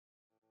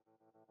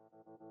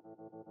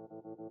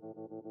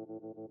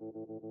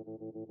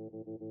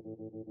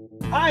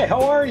Hi,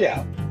 how are you?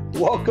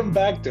 Welcome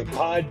back to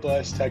Pod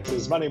Bless,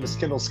 Texas. My name is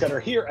Kendall Scudder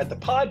here at the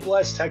Pod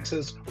Bless,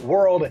 Texas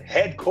World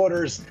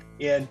Headquarters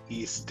in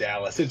East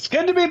Dallas. It's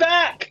good to be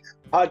back,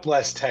 Pod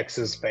Bless,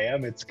 Texas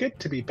fam. It's good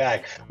to be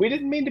back. We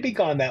didn't mean to be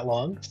gone that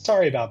long.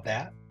 Sorry about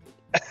that.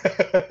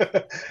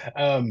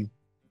 um,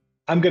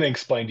 I'm going to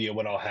explain to you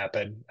what all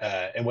happened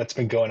and what's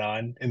been going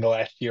on in the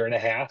last year and a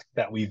half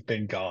that we've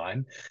been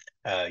gone.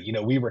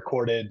 We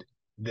recorded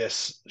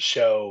this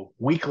show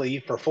weekly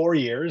for 4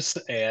 years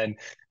and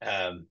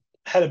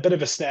had a bit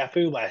of a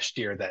snafu last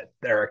year that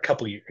there are a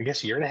couple, I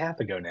guess, a year and a half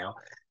ago now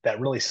that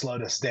really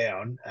slowed us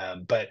down.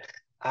 But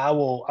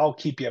I'll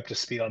keep you up to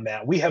speed on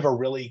that. We have a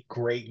really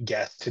great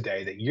guest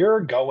today that you're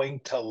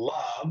going to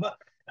love.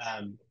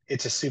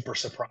 It's a super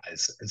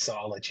surprise, and so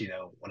I'll let you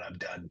know when I'm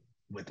done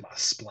with my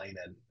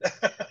splaining.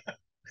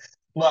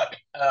 Look,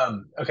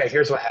 okay,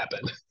 here's what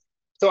happened.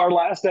 So our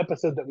last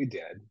episode that we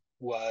did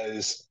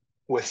was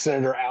with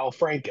Senator Al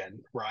Franken,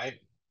 right?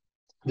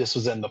 This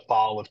was in the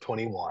fall of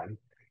 21.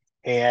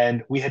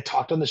 And we had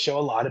talked on the show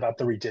a lot about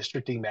the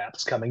redistricting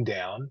maps coming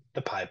down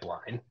the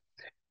pipeline.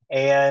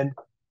 And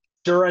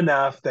sure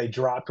enough, they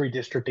dropped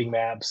redistricting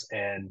maps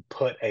and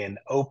put an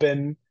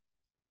open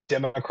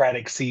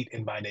Democratic seat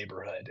in my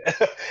neighborhood.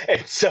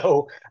 And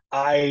so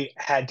I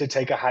had to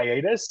take a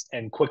hiatus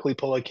and quickly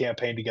pull a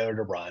campaign together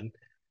to run.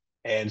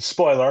 And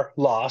spoiler,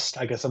 lost.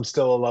 I guess I'm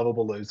still a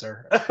lovable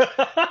loser.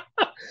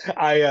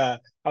 I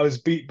was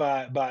beat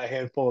by a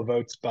handful of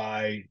votes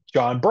by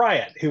John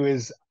Bryant, who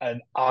is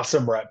an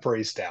awesome rep for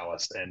East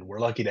Dallas, and we're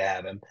lucky to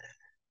have him.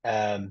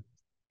 Um,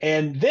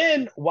 and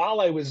then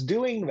while I was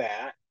doing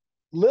that,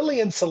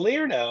 Lillian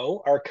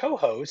Salerno, our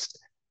co-host,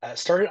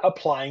 started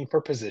applying for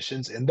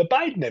positions in the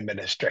Biden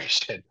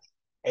administration,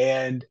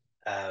 and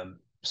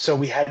so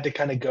we had to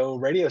kind of go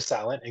radio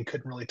silent and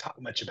couldn't really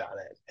talk much about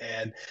it.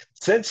 And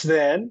since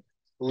then,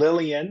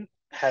 Lillian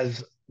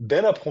has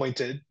been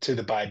appointed to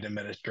the Biden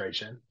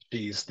administration.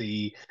 She's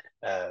the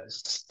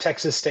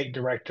Texas State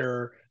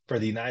Director for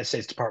the United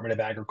States Department of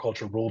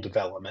Agriculture Rural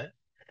Development.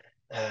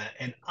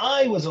 And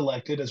I was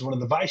elected as one of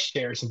the vice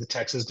chairs of the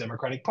Texas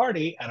Democratic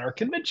Party at our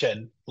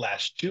convention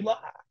last July.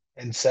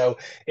 And so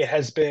it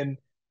has been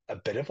a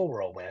bit of a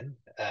whirlwind.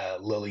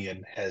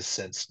 Lillian has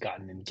since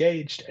gotten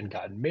engaged and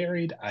gotten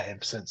married. I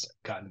have since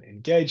gotten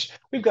engaged.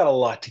 We've got a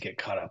lot to get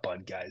caught up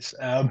on, guys.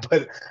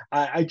 But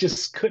I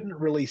just couldn't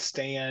really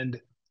stand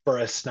for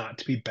us not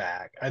to be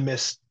back. I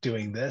missed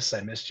doing this.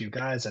 I missed you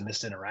guys. I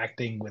missed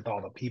interacting with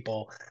all the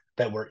people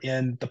that were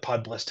in the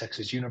Pod Bless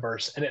Texas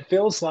universe. And it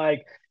feels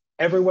like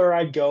everywhere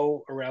I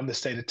go around the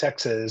state of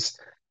Texas,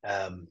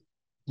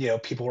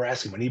 people were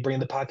asking, when are you bringing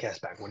the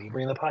podcast back? When are you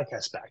bringing the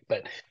podcast back?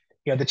 But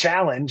the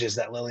challenge is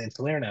that Lillian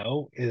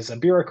Salerno is a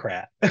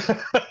bureaucrat.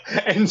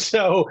 And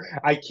so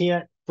I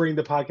can't bring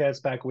the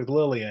podcast back with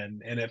Lillian.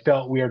 And it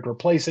felt weird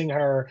replacing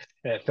her.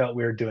 And it felt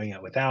weird doing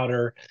it without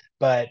her.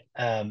 But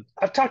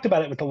I've talked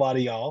about it with a lot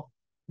of y'all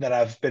that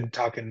I've been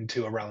talking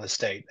to around the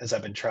state as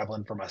I've been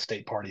traveling for my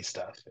state party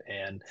stuff.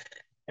 And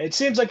it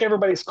seems like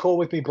everybody's cool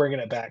with me bringing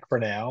it back for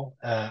now.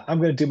 I'm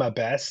going to do my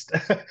best.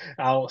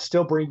 I'll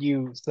still bring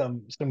you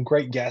some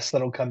great guests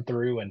that'll come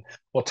through, and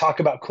we'll talk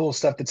about cool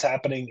stuff that's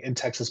happening in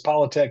Texas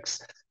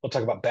politics. We'll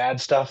talk about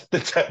bad stuff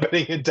that's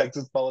happening in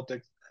Texas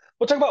politics.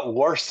 We'll talk about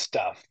worse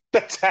stuff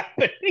that's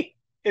happening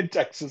in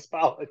Texas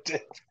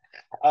politics.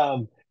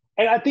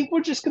 And I think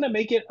we're just going to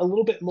make it a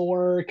little bit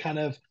more kind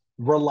of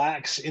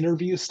relaxed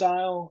interview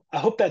style. I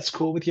hope that's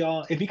cool with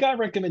y'all. If you got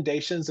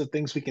recommendations of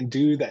things we can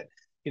do that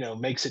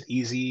makes it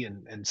easy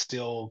and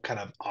still kind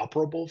of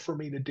operable for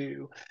me to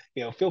do,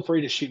 feel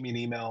free to shoot me an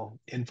email,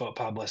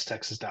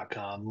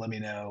 info@podblesstexas.com. Let me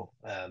know.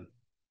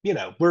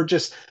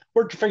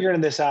 We're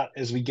figuring this out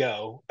as we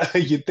go.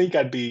 You'd think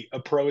I'd be a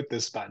pro at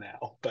this by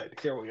now, but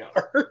here we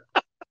are.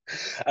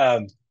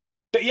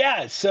 But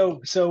yeah,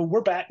 so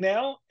we're back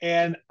now,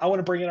 and I want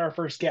to bring in our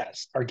first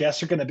guest. Our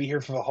guests are going to be here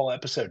for the whole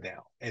episode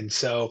now, and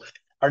so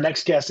our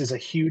next guest is a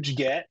huge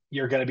get.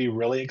 You're going to be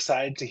really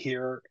excited to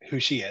hear who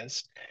she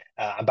is.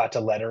 I'm about to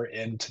let her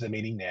into the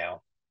meeting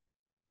now.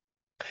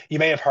 You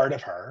may have heard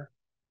of her.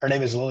 Her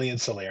name is Lillian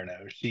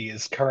Salerno. She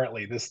is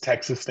currently this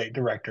Texas State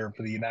Director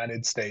for the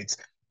United States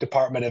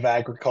Department of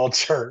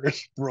Agriculture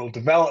Rural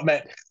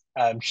Development.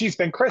 She's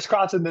been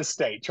crisscrossing this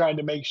state, trying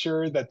to make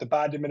sure that the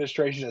Biden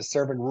administration is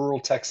serving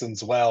rural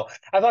Texans well.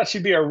 I thought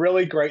she'd be a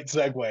really great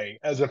segue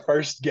as a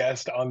first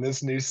guest on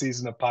this new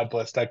season of Pod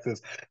Bless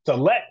Texas. So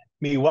let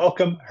me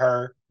welcome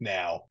her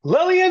now.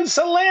 Lillian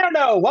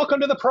Salerno, welcome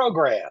to the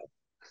program.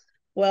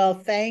 Well,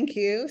 thank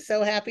you.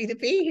 So happy to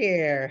be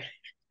here.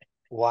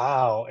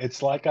 Wow,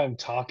 it's like I'm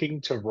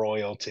talking to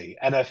royalty,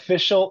 an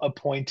official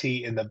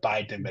appointee in the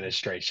Biden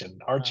administration.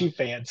 Aren't you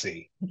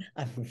fancy?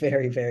 I'm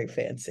very, very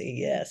fancy.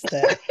 Yes,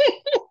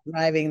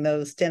 driving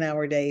those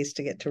 10-hour days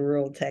to get to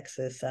rural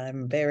Texas.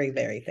 I'm very,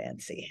 very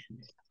fancy.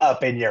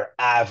 Up in your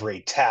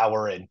ivory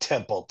tower in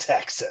Temple,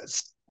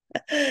 Texas.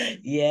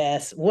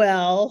 Yes.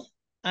 Well,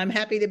 I'm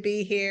happy to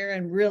be here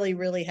and really,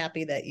 really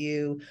happy that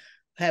you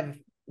have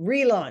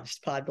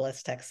relaunched Pod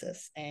Bless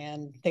Texas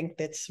and think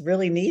that's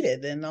really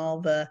needed, and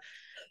all the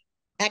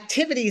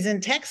activities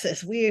in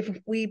Texas.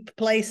 We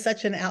play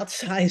such an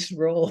outsized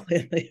role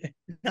in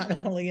not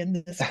only in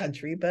this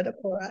country, but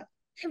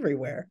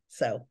everywhere.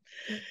 So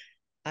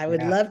I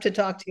would Yeah. love to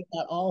talk to you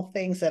about all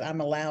things that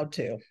I'm allowed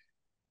to.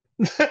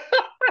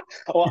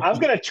 Well, I'm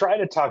going to try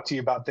to talk to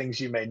you about things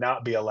you may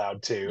not be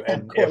allowed to. Of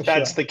And if course you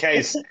that's are. the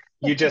case,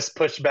 you just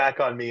push back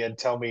on me and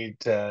tell me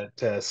to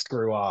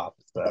screw off.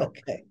 So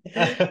Okay.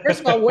 First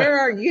of all, where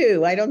are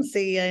you? I don't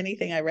see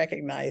anything I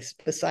recognize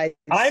besides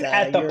I'm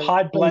at the your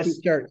Pod pointy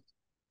Bless. shirt.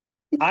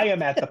 I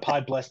am at the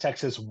Pod Bless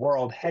Texas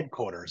World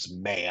Headquarters,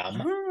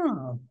 ma'am.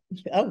 Oh,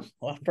 oh,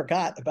 well, I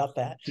forgot about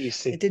that. Do you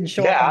see? It didn't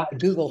show up on Yeah. my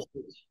Google.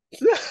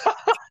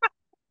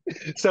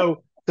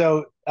 So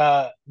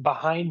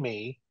behind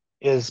me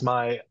is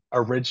my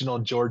original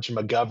George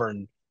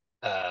McGovern.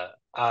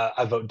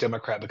 I vote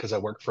Democrat because I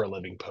work for a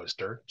living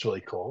poster. It's really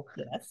cool.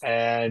 Yes.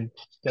 And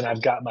then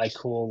I've got my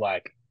cool,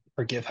 like,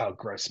 forgive how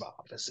gross my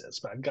office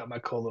is, but I've got my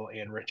cool little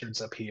Ann Richards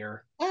up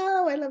here.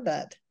 Oh, I love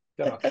that.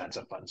 Got all kinds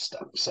of fun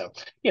stuff. So,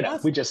 we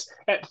Awesome. just,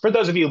 for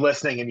those of you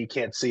listening and you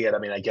can't see it, I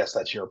mean, I guess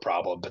that's your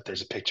problem, but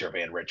there's a picture of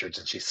Ann Richards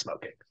and she's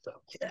smoking.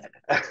 Yeah.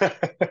 So,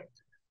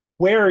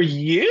 where are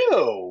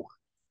you?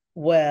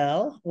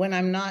 Well, when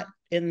I'm not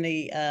in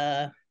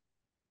the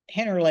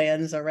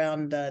hinterlands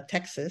around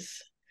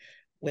Texas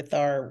with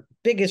our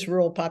biggest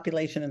rural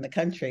population in the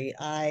country,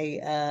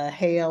 I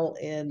hail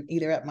in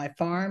either at my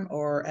farm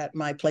or at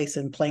my place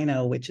in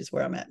Plano, which is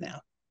where I'm at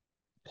now.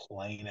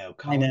 Plano, I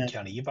Collin know.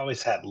 County. You've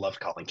always had loved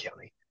Collin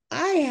County.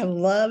 I have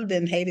loved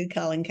and hated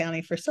Collin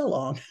County for so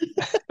long.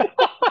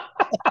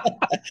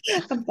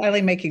 I'm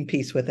finally making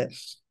peace with it.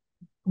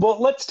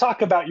 Well, let's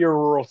talk about your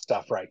rural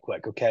stuff right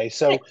quick, okay?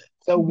 So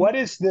Mhm. what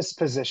is this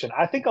position?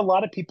 I think a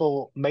lot of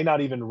people may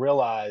not even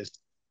realize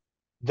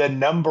the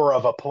number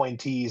of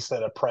appointees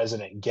that a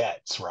president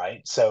gets,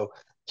 right? So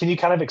can you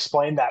kind of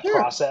explain that Sure.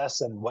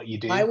 process and what you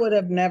I do? would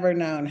have never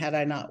known had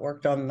I not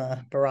worked on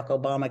the Barack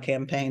Obama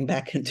campaign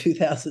back in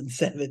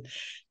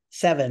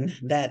 2007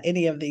 that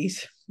any of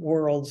these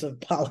worlds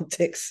of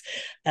politics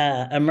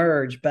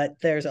emerge. But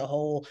there's a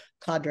whole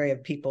cadre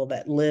of people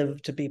that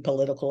live to be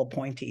political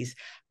appointees.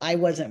 I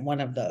wasn't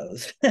one of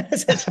those, but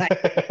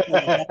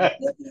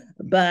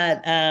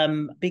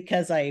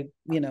because I,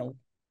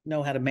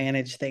 know how to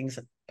manage things.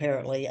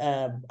 Apparently,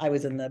 I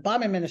was in the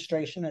Obama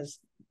administration, as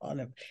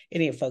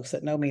any of folks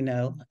that know me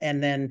know,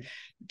 and then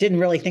didn't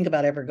really think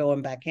about ever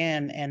going back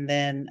in. And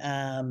then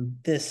I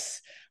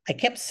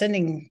kept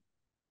sending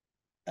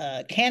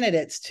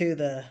candidates to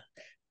the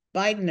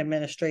Biden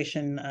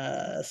administration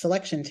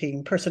selection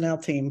team, personnel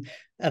team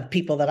of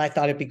people that I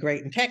thought it'd be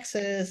great in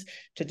Texas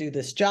to do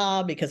this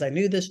job because I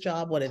knew this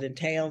job, what it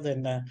entailed.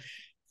 And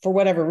for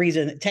whatever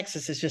reason,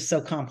 Texas is just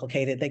so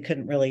complicated. They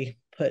couldn't really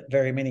put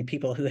very many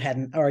people who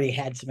hadn't already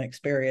had some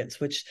experience,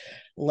 which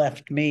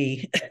left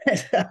me.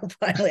 So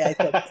finally, I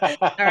said,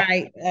 all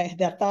right,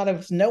 that thought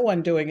of no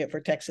one doing it for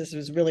Texas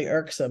was really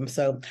irksome.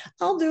 So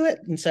I'll do it.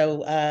 And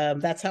so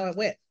that's how it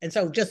went. And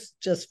so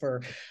just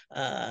for,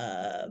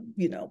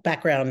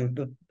 background,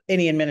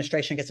 any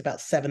administration gets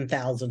about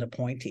 7,000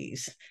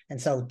 appointees.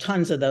 And so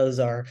tons of those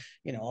are,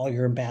 all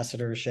your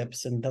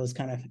ambassadorships and those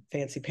kind of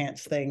fancy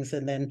pants things.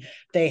 And then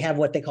they have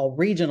what they call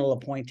regional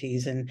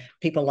appointees, and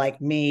people like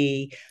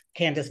me.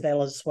 Candace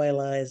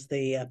Valenzuela is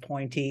the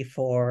appointee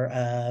for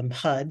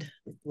HUD,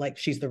 like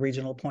she's the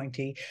regional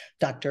appointee.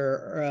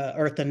 Dr.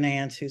 Eartha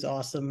Nance, who's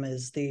awesome,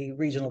 is the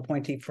regional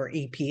appointee for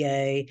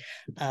EPA.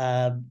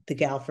 The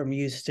gal from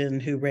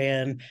Houston who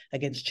ran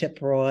against Chip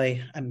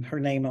Roy, her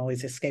name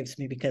always escapes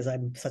me because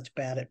I'm such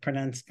bad at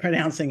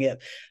pronouncing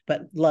it,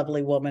 but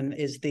lovely woman,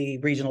 is the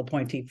regional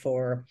appointee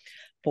for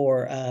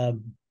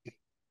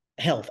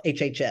health,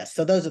 HHS.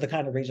 So those are the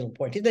kind of regional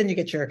appointees. Then you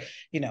get your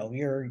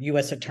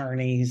U.S.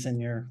 attorneys and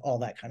your all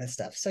that kind of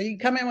stuff. So you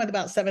come in with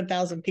about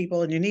 7,000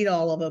 people, and you need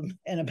all of them,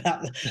 and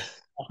about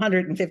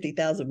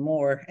 150,000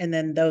 more, and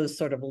then those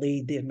sort of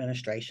lead the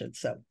administration.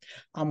 So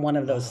I'm one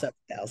of those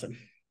 7,000.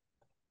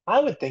 I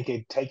would think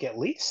it'd take at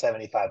least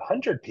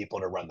 7,500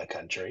 people to run the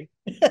country.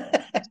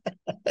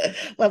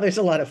 Well, there's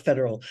a lot of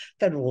federal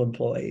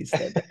employees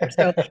there.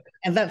 So,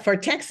 and that for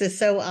Texas,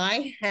 so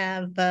I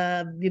have,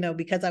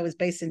 because I was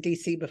based in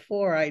DC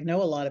before, I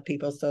know a lot of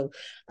people. So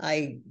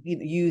I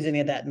use any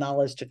of that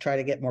knowledge to try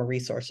to get more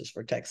resources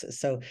for Texas.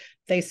 So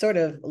they sort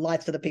of,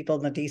 lots of the people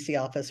in the DC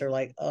office are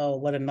like, oh,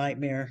 what a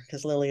nightmare,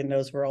 because Lillian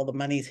knows where all the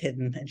money's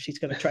hidden and she's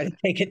going to try to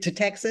take it to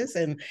Texas.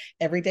 And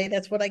every day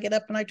that's what I get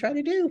up and I try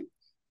to do.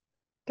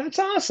 That's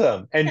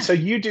awesome. And Yeah. so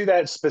you do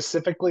that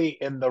specifically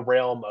in the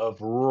realm of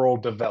rural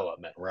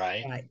development,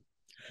 right? Right.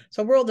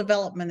 So rural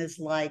development is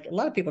like, a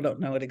lot of people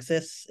don't know it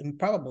exists, and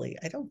probably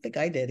I don't think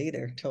I did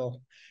either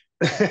until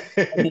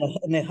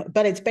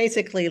but it's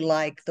basically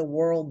like the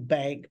World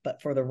Bank,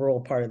 but for the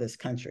rural part of this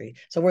country.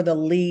 So we're the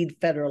lead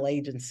federal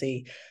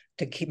agency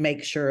to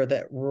make sure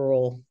that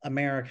rural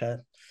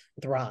America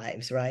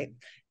thrives, right?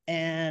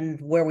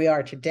 And where we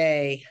are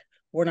today,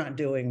 we're not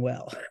doing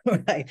well,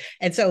 right?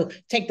 And so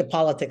take the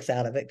politics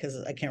out of it, because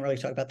I can't really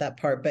talk about that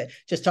part, but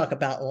just talk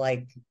about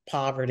like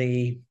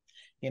poverty,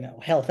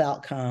 health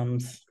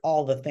outcomes,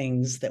 all the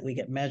things that we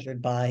get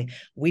measured by,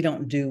 we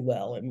don't do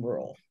well in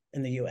rural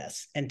in the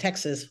US. And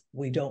Texas,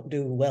 we don't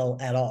do well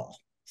at all.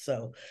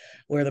 So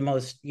we're the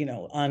most,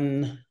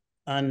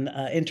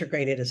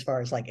 integrated as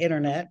far as like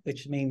internet,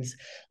 which means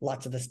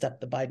lots of the stuff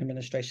the Biden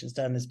administration's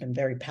done has been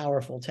very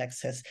powerful.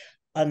 Texas,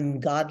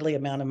 ungodly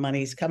amount of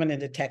money's coming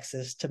into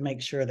Texas to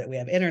make sure that we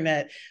have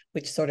internet,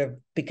 which sort of,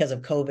 because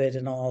of COVID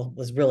and all,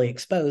 was really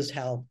exposed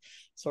how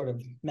sort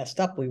of messed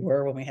up we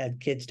were when we had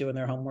kids doing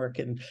their homework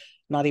and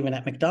not even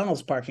at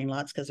McDonald's parking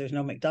lots, because there's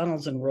no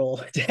McDonald's in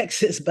rural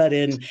Texas, but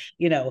in,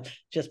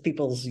 just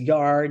people's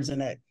yards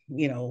and at,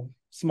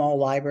 small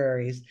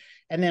libraries.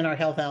 And then our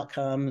health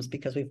outcomes,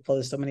 because we've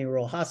closed so many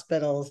rural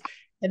hospitals.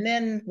 And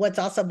then what's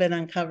also been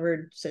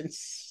uncovered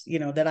since,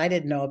 that I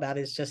didn't know about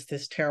is just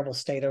this terrible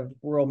state of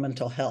rural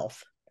mental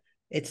health.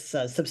 It's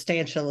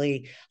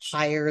substantially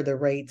higher. The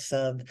rates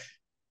of,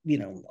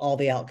 all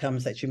the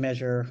outcomes that you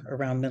measure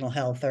around mental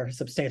health are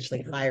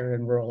substantially higher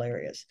in rural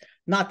areas.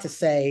 Not to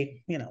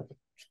say,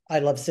 I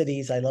love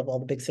cities. I love all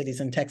the big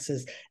cities in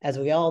Texas, as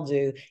we all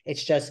do.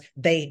 It's just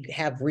they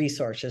have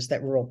resources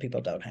that rural people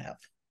don't have.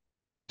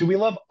 Do we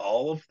love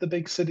all of the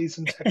big cities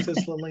in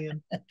Texas,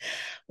 Lillian?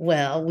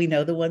 Well, we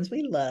know the ones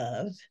we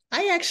love.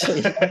 I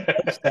actually love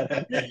most of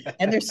them.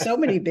 And there's so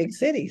many big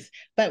cities.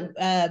 But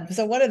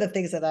so one of the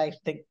things that I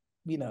think,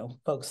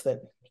 folks that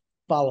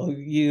follow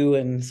you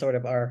and sort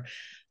of our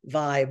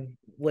vibe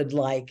would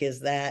like is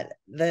that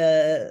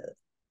the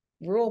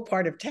rural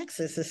part of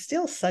Texas is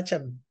still such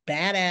a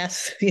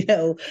badass,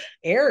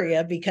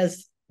 area,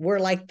 because we're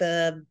like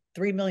the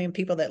 3 million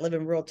people that live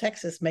in rural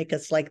Texas make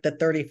us like the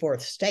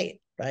 34th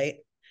state, right?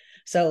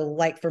 So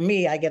like for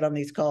me, I get on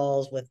these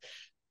calls with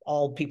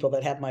all people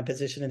that have my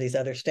position in these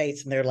other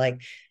states, and they're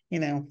like,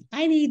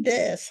 I need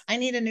this. I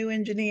need a new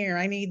engineer.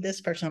 I need this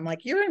person. I'm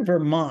like, you're in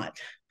Vermont.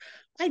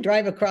 I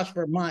drive across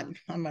Vermont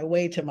on my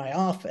way to my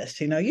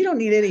office. You don't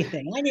need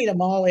anything. I need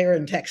them all here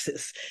in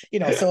Texas.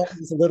 So all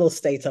these little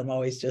states I'm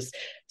always just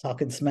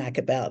talking smack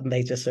about, and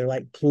they just are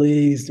like,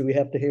 please, do we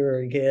have to hear her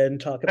again?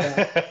 Talk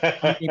about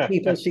how many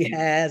people she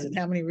has and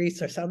how many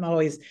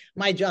resources.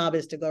 My job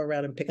is to go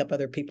around and pick up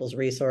other people's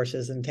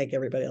resources and take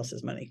everybody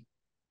else's money.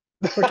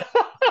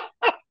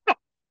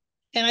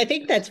 And I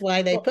think that's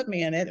why they put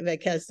me in it,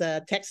 because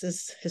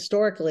Texas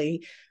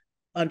historically,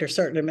 under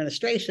certain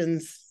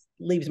administrations,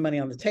 leaves money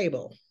on the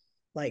table,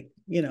 like,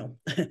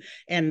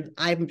 and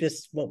I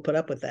just won't put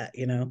up with that.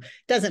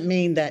 Doesn't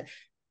mean that,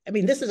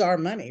 this is our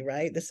money,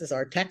 right? This is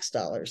our tax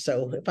dollars.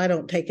 So if I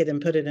don't take it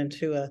and put it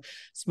into a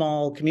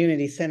small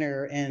community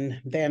center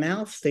in Van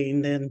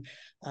Alstyne, then,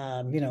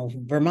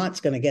 Vermont's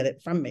going to get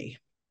it from me.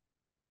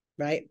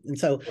 Right. And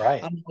so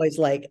Right. I'm always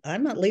like,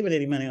 I'm not leaving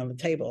any money on the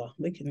table.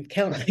 We can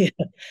count on it.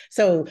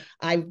 So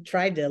I've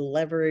tried to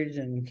leverage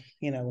and,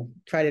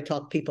 try to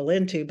talk people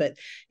into, but,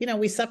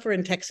 we suffer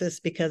in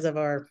Texas because of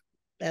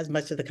as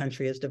much of the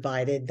country is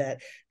divided,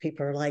 that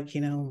people are like,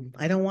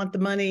 I don't want the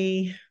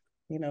money,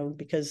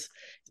 because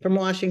it's from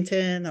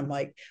Washington. I'm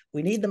like,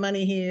 we need the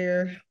money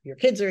here. Your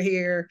kids are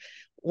here.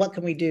 What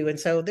can we do? And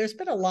so there's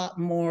been a lot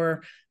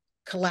more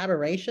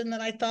collaboration than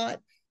I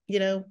thought,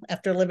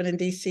 after living in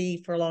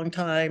DC for a long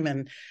time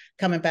and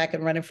coming back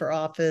and running for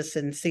office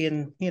and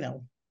seeing,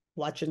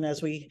 watching as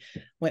we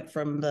went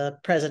from the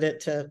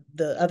president to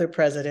the other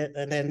president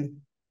and then,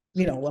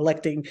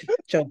 electing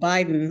Joe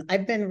Biden.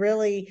 I've been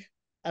really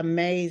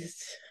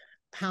amazed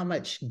how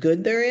much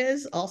good there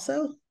is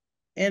also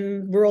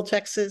in rural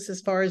Texas,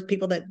 as far as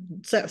people that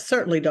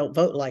certainly don't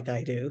vote like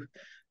I do,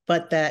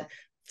 but that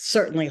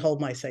certainly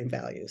hold my same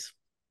values.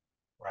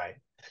 Right.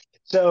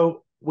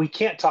 So we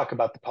can't talk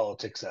about the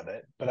politics of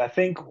it, but I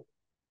think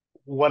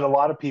what a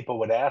lot of people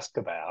would ask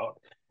about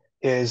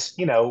is,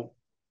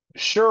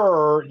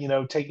 sure,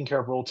 taking care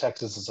of rural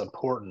Texas is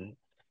important.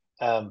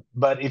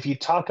 But if you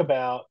talk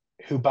about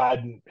who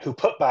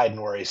put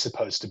Biden where he's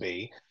supposed to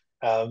be,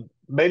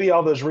 maybe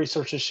all those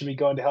resources should be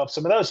going to help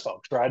some of those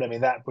folks, right?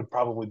 That would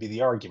probably be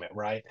the argument,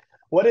 right?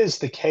 What is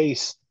the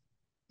case,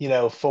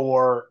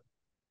 for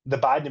the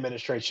Biden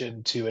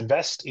administration to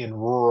invest in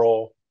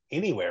rural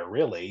anywhere,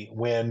 really,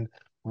 when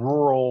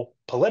rural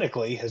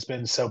politically has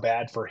been so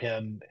bad for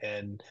him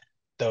and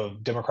the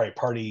Democratic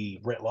Party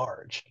writ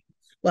large?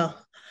 Well,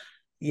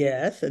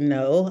 yes and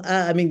no.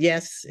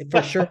 Yes,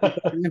 for sure. But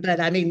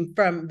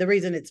from the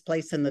reason it's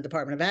placed in the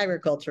Department of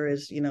Agriculture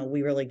is,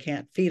 we really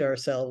can't feed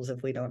ourselves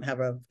if we don't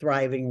have a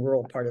thriving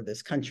rural part of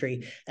this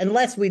country,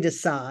 unless we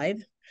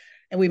decide,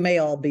 and we may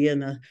all be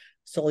in a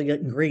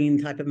Soylent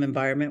Green type of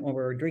environment when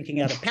we're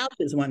drinking out of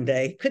pouches one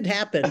day. Could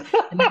happen.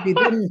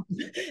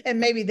 And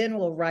maybe then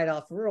we'll write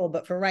off rural.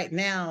 But for right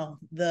now,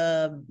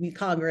 the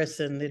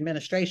Congress and the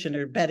administration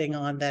are betting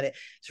on that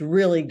it's a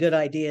really good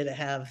idea to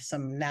have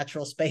some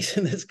natural space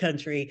in this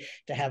country,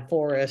 to have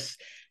forests,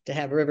 to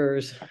have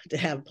rivers, to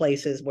have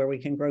places where we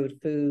can grow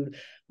food,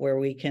 where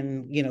we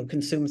can,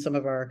 consume some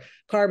of our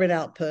carbon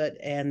output.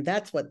 And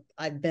that's what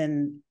I've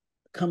been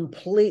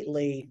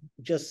completely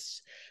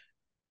just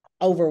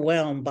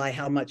overwhelmed by,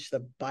 how much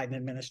the Biden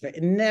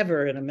administration,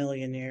 never in a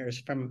million years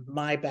from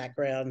my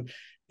background,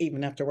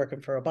 even after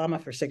working for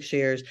Obama for 6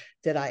 years,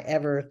 did I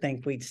ever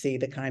think we'd see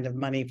the kind of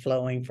money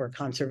flowing for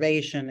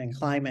conservation and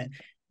climate.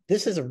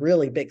 This is a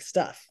really big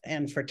stuff.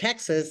 And for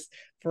Texas,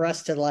 for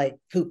us to like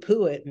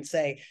poo-poo it and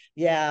say,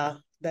 yeah,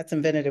 that's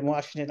invented in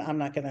Washington, I'm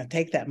not going to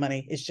take that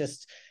money. It's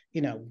just,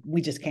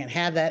 we just can't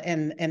have that.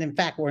 And in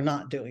fact, we're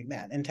not doing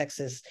that in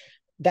Texas.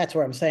 That's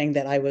where I'm saying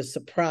that I was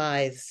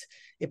surprised.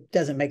 It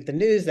doesn't make the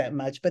news that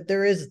much, but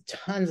there is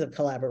tons of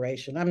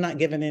collaboration. I'm not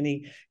giving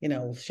any,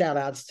 shout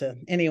outs to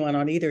anyone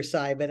on either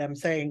side, but I'm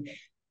saying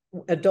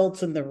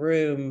adults in the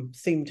room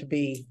seem to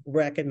be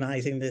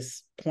recognizing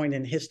this point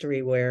in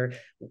history where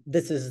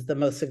this is the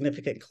most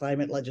significant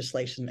climate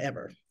legislation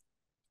ever,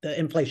 the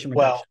Inflation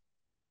Reduction.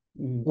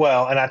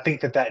 Well, and I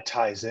think that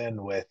ties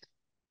in with,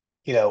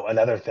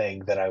 another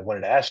thing that I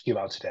wanted to ask you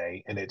about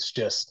today. And it's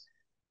just,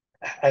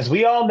 as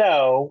we all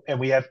know, and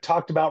we have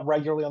talked about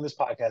regularly on this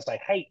podcast, I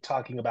hate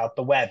talking about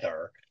the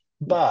weather,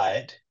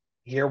 but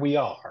here we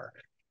are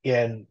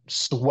in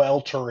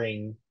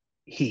sweltering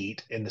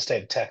heat in the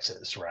state of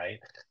Texas, right?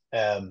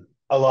 A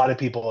lot of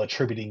people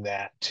attributing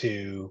that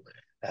to,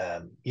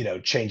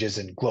 changes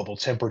in global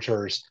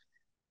temperatures.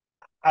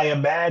 I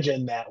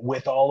imagine that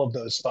with all of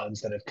those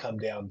funds that have come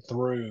down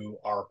through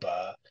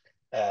ARPA,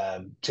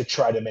 to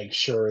try to make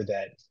sure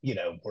that,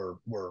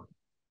 we're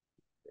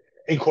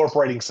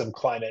incorporating some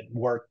climate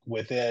work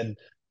within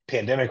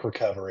pandemic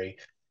recovery.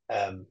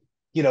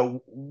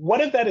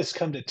 What of that has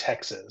come to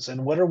Texas,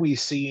 and what are we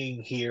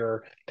seeing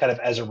here kind of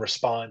as a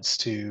response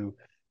to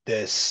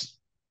this,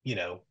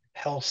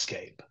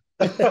 hellscape?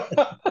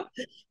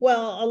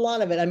 Well, a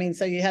lot of it. I mean,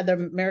 so you had the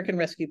American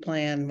Rescue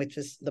Plan, which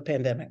is the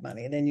pandemic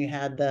money. And then you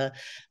had the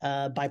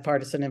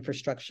bipartisan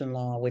infrastructure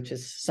law, which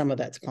is some of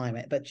that's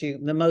climate. But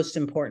the most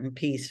important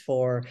piece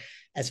for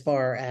as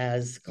far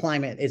as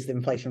climate is the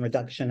Inflation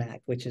Reduction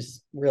Act, which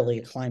is really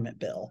a climate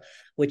bill,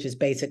 which is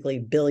basically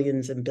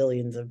billions and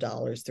billions of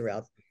dollars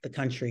throughout the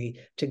country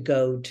to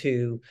go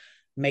to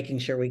making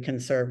sure we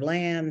conserve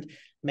land,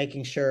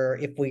 making sure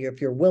if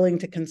you're willing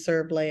to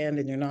conserve land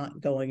and you're not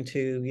going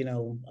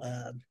to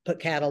put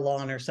cattle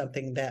on or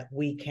something, that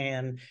we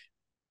can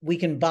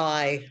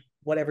buy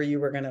whatever you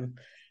were going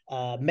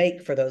to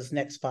make for those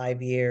next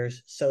 5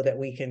 years, so that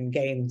we can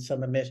gain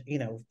some emission,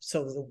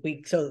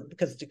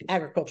 because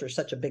agriculture is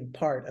such a big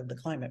part of the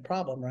climate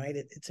problem, right?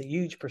 It's a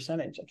huge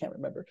percentage. I can't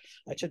remember.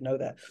 I should know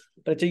that,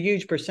 but it's a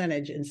huge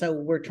percentage. And so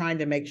we're trying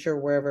to make sure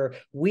wherever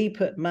we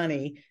put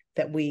money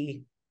that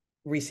we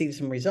receive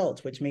some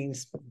results, which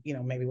means,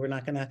 maybe we're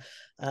not going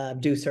to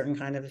do certain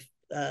kind of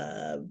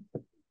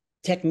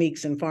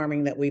techniques in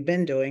farming that we've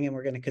been doing, and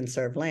we're going to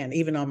conserve land.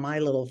 Even on my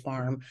little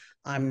farm,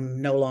 I'm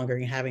no longer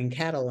having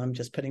cattle. I'm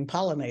just putting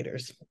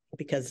pollinators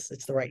because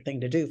it's the right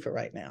thing to do for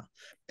right now.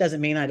 Doesn't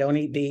mean I don't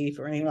eat beef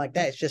or anything like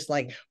that. It's just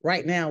like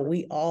right now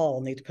we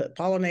all need to put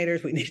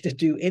pollinators. We need to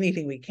do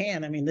anything we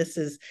can. I mean,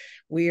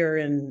 we're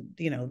in,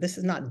 this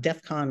is not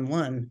DEFCON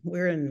 1.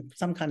 We're in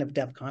some kind of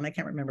DEFCON. I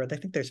can't remember. I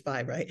think there's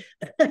 5, right?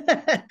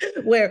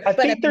 I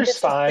think there's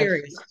 5.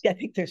 I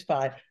think there's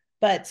 5.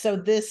 But so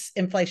this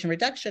Inflation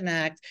Reduction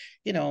Act,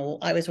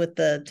 I was with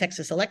the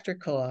Texas Electric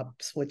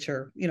Co-ops, which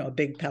are, a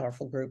big,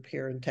 powerful group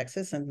here in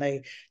Texas, and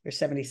there's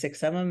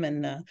 76 of them,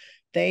 and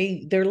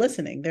they're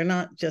listening. They're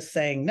not just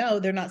saying no.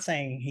 They're not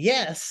saying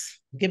yes,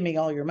 give me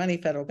all your money,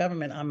 federal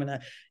government. I'm going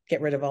to get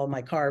rid of all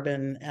my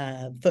carbon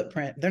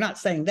footprint. They're not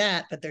saying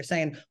that, but they're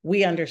saying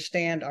we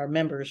understand our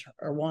members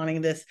are wanting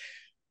this.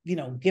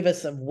 Give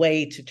us a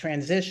way to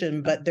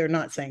transition, but they're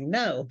not saying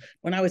no.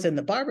 When I was in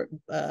the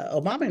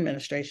Obama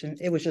administration,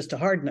 it was just a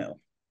hard no.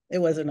 It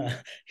wasn't a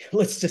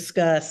let's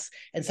discuss.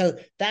 And so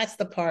that's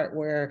the part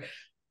where,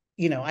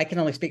 I can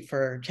only speak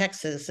for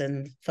Texas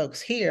and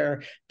folks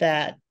here,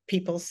 that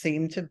people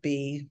seem to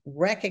be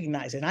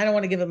recognizing. I don't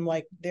want to give them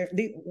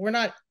we're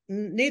not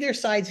neither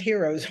side's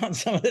heroes on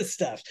some of this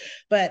stuff,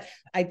 but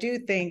I do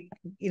think,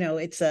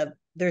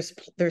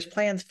 there's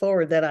plans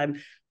forward that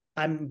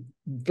I'm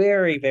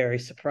very, very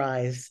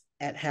surprised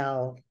at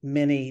how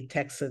many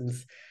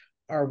Texans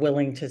are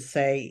willing to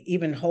say,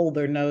 even hold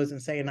their nose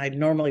and say, and I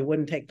normally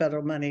wouldn't take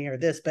federal money or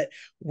this, but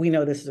we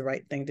know this is the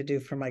right thing to do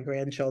for my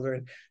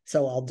grandchildren,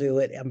 so I'll do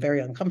it. I'm very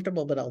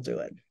uncomfortable, but I'll do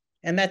it.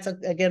 And that's,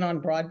 again,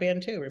 on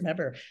broadband too.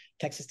 Remember,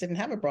 Texas didn't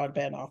have a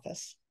broadband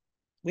office.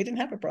 We didn't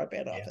have a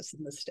broadband office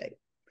in this state.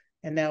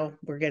 And now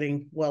we're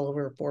getting well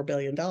over $4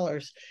 billion.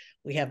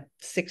 We have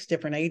 6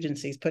 different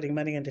agencies putting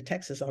money into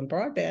Texas on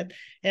broadband.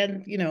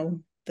 And,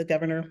 the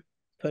governor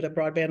put a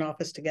broadband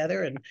office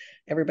together, and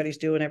everybody's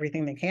doing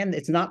everything they can.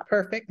 It's not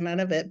perfect, none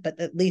of it, but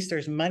at least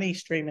there's money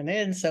streaming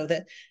in, so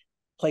that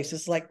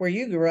places like where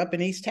you grew up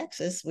in East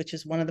Texas, which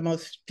is one of the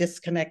most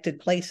disconnected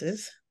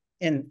places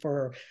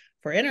for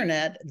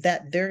internet,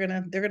 that they're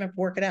gonna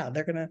work it out.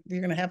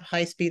 You're gonna have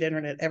high-speed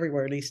internet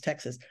everywhere in East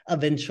Texas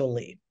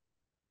eventually.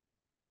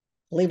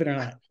 Believe it or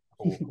not.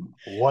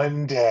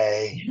 One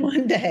day.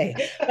 One day.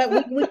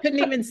 But we couldn't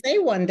even say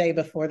one day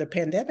before the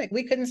pandemic.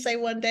 We couldn't say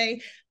one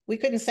day. We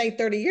couldn't say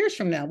 30 years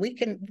from now.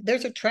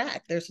 There's a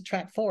track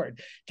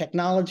forward.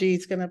 Technology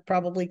is going to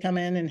probably come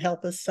in and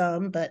help us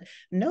some, but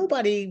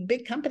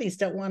big companies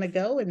don't want to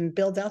go and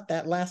build out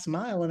that last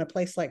mile in a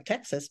place like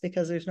Texas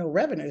because there's no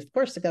revenue. Of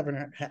course, the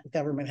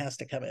government has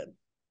to come in.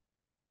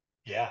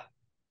 Yeah.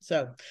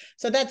 So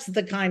that's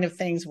the kind of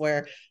things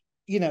where,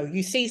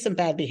 you see some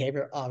bad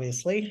behavior,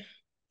 obviously.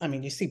 I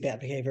mean, you see bad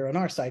behavior on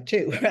our side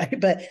too, right?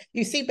 But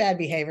you see bad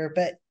behavior.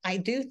 But I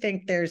do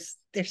think there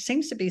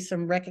seems to be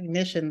some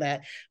recognition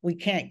that we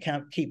can't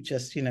keep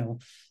just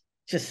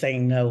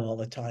saying no all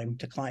the time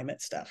to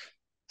climate stuff.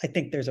 I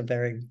think there's a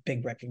very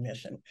big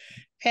recognition.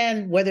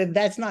 And whether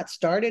that's not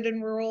started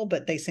in rural,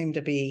 but they seem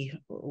to be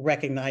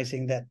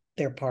recognizing that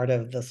they're part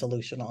of the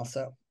solution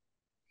also.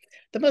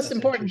 The most That's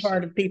important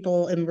part interesting. of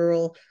people in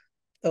rural,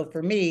 so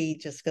for me,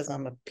 just because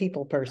I'm a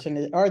people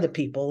person, are the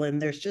people.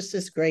 And there's just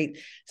this great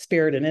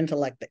spirit and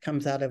intellect that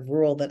comes out of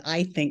rural that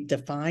I think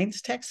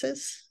defines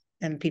Texas.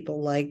 And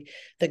people like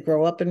that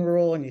grow up in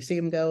rural and you see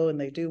them go and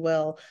they do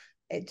well.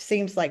 It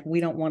seems like we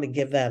don't want to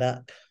give that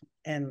up.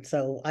 And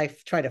so I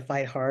try to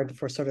fight hard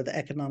for sort of the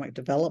economic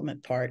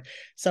development part.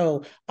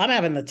 So I'm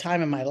having the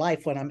time of my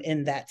life when I'm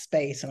in that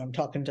space and I'm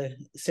talking to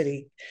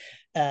city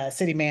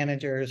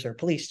managers or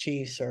police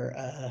chiefs or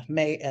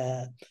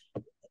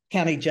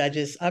county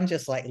judges. I'm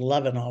just like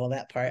loving all of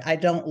that part. I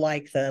don't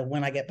like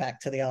when I get back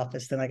to the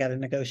office, then I got to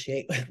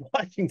negotiate with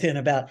Washington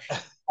about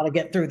how to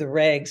get through the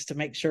regs to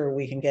make sure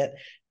we can get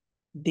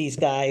these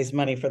guys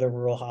money for the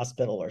rural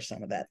hospital or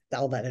some of that,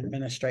 all that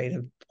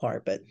administrative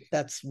part. But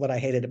that's what I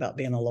hated about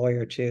being a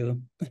lawyer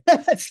too.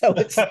 So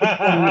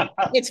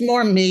it's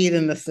more me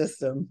than the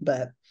system,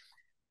 but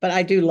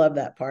I do love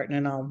that part.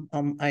 And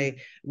I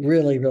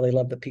really, really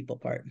love the people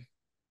part.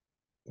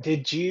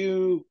 Did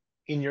you,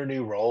 in your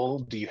new role,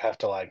 do you have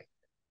to like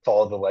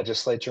follow the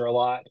legislature a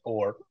lot,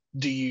 or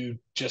do you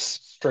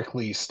just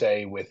strictly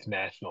stay with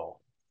national?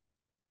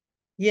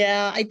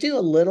 Yeah, I do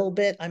a little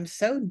bit. I'm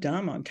so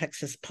dumb on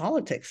Texas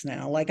politics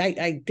now. Like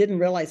I didn't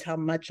realize how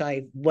much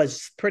I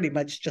was pretty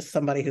much just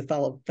somebody who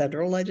followed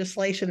federal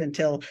legislation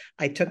until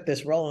I took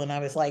this role. And I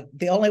was like,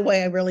 the only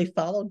way I really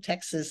followed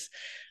Texas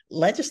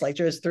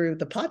legislature is through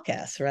the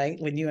podcast, right?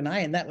 When you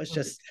and that was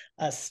just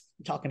us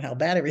talking how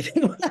bad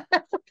everything was.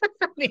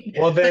 I mean,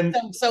 Well, but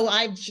then, so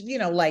I,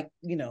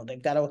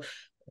 they've got to,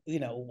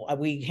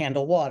 we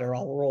handle water,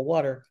 all rural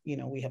water.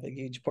 We have a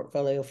huge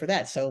portfolio for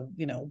that. So,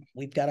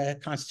 we've got a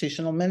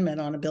constitutional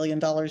amendment on $1 billion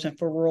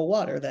for rural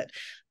water that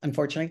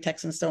unfortunately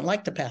Texans don't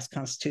like to pass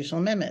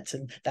constitutional amendments.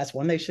 And that's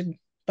one they should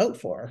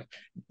vote for.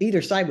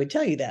 Either side would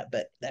tell you that,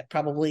 but that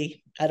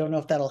probably, I don't know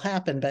if that'll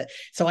happen. But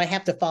so I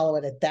have to follow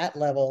it at that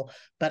level.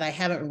 But I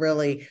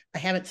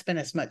haven't spent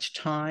as much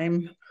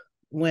time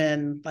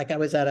when, like, I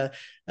was at a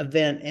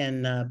event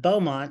in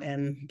Beaumont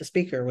and the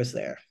speaker was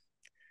there.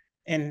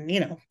 And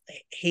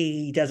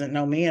he doesn't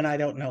know me and I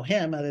don't know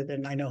him other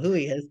than I know who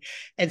he is.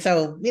 And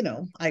so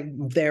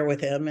I'm there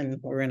with him and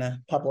we're in a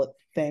public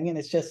thing, and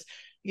it's just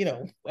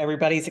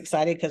everybody's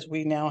excited because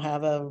we now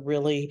have a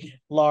really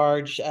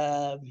large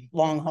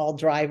long haul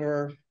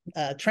driver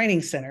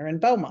training center in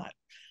Beaumont,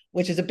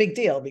 which is a big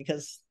deal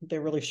because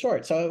they're really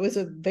short. So it was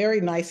a very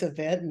nice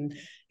event, and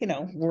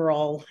we're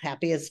all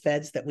happy as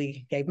feds that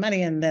we gave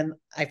money. And then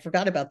I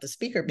forgot about the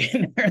speaker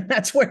being there, and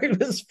that's where it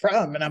was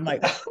from. And I'm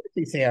like,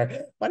 he's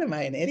here. What, am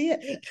I, an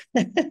idiot?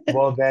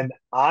 well, then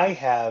I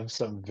have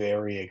some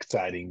very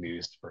exciting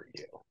news for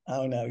you.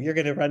 Oh no, you're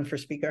going to run for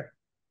speaker?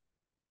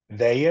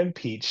 They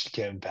impeached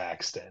Kim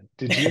Paxton.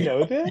 Did you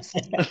know this?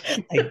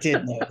 I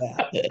did know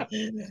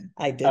that.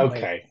 I did know that.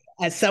 Okay.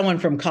 As someone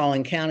from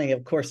Collin County,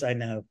 of course I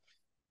know.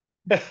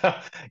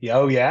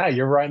 Oh yeah,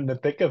 you're right in the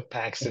thick of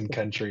Paxton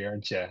country,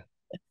 aren't you?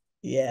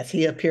 Yes,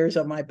 he appears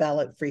on my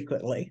ballot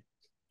frequently.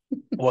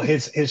 Well,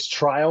 his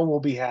trial will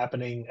be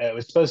happening. It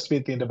was supposed to be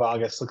at the end of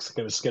August. Looks like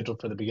it was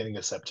scheduled for the beginning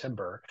of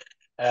September.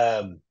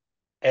 Um,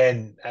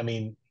 and I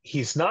mean,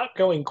 he's not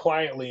going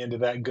quietly into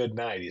that good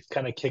night. He's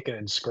kind of kicking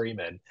and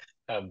screaming.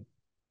 Um,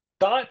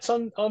 thoughts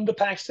on the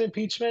Paxton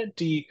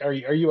impeachment? Are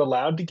you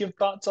allowed to give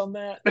thoughts on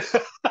that?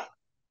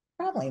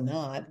 Probably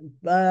not.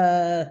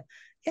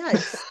 Yeah,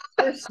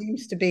 there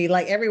seems to be,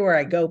 like, everywhere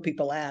I go,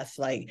 people ask,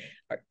 like,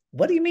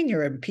 what do you mean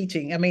you're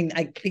impeaching? I mean,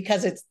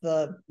 because it's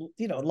the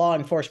law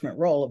enforcement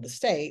role of the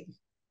state.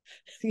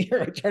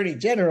 You're attorney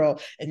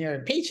general and you're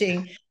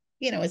impeaching.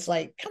 It's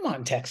like, come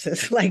on,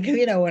 Texas. Like,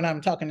 when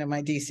I'm talking to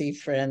my DC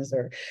friends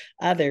or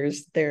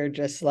others, they're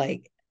just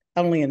like,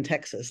 only in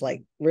Texas.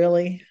 Like,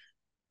 really?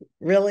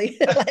 Really?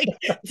 Like,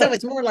 so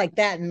it's more like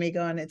that, and me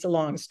going, it's a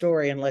long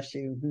story unless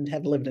you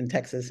have lived in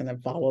Texas and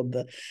have followed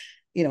the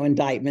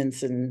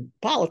indictments and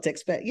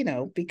politics. But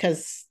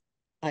because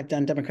I've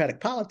done Democratic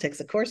politics,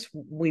 of course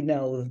we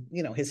know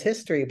his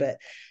history. But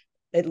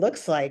it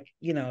looks like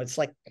it's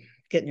like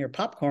getting your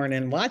popcorn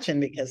and watching,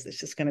 because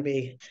it's just going to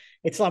be,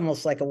 it's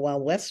almost like a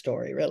Wild West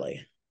story,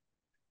 really.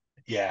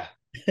 Yeah.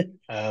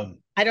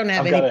 I don't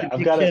have I've any got to,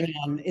 I've got to, prediction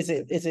on is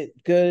it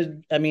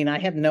good? I mean, I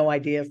have no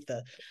idea if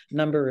the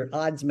number of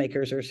odds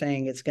makers are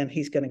saying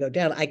he's gonna go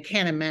down. I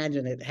can't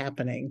imagine it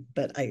happening,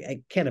 but I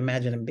can't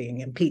imagine him being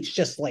impeached,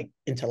 just like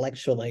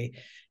intellectually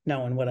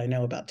knowing what I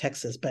know about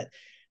Texas, but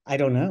I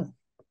don't know.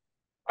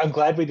 I'm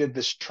glad we did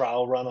this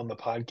trial run on the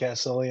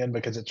podcast, Lillian,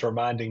 because it's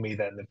reminding me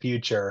that in the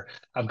future,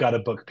 I've got to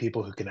book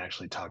people who can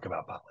actually talk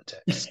about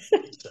politics.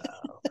 So,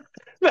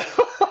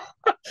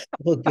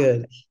 Well,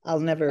 good. I'll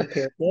never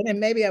appear again, and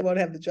maybe I won't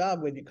have the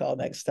job when you call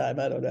next time.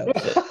 I don't know.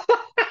 But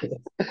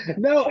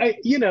no, I,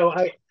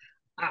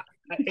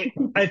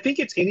 I think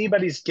it's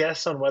anybody's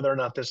guess on whether or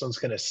not this one's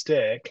going to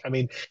stick. I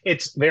mean,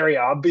 it's very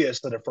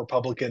obvious that if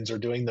Republicans are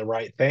doing the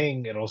right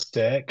thing, it'll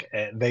stick.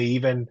 And they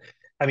even,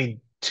 I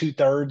mean,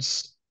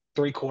 two-thirds,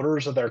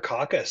 three-quarters of their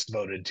caucus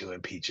voted to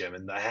impeach him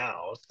in the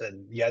House.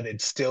 And yet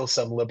it's still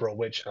some liberal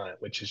witch hunt,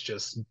 which is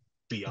just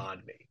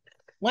beyond me.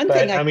 one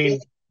thing But I I feel mean,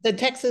 the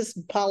Texas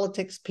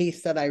politics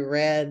piece that I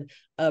read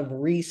of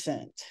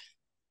recent,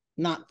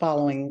 not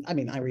following, I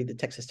mean, I read the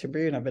Texas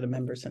Tribune. I've been a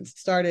member since it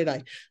started.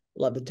 I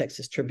love the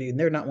Texas Tribune.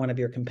 They're not one of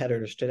your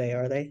competitors today,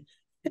 are they?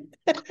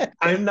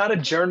 I'm not a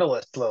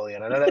journalist,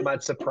 Lillian. I know that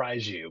might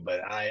surprise you, but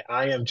I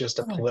am just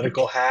a Oh,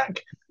 political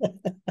hack.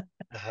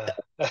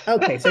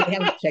 okay, so you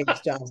haven't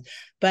changed jobs.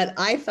 But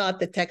I thought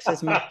the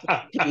Texas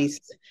piece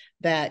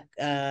that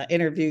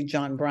interviewed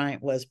John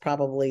Bryant was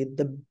probably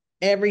the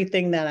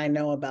everything that I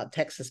know about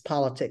Texas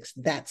politics.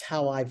 That's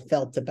how I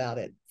felt about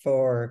it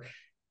for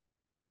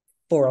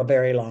a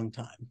very long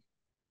time.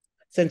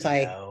 Since you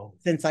I know,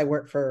 since I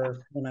worked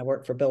for when I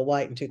worked for Bill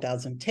White in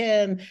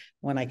 2010,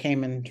 when I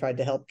came and tried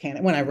to help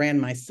Canada, when I ran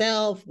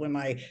myself, when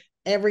I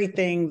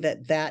everything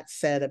that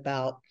said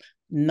about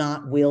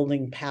not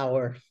wielding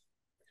power.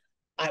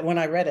 When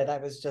I read it, I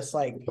was just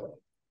like,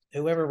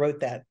 whoever wrote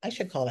that, I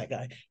should call that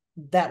guy.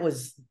 That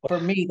was for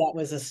me, that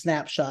was a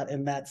snapshot,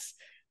 and that's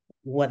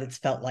what it's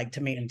felt like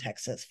to me in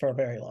Texas for a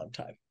very long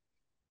time.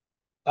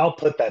 I'll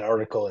put that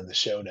article in the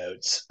show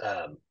notes.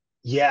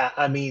 Yeah,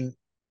 I mean,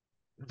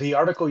 the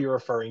article you're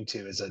referring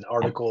to is an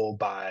article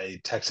by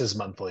Texas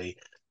Monthly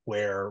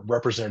where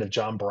Representative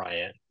John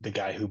Bryant, the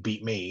guy who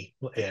beat me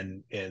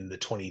in the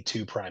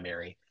 22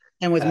 primary,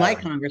 And was my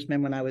um,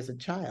 congressman when I was a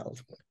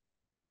child.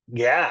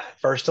 yeah,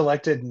 first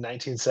elected in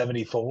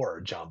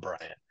 1974, John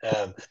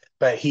Bryant.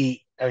 But I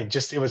mean,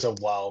 just it was a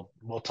wild.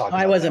 We'll talk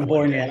I about that wasn't one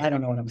born yet. I day.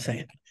 don't know what I'm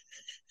saying.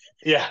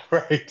 Yeah,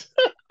 right.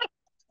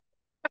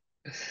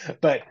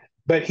 but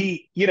but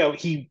he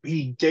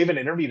gave an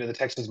interview to the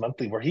Texas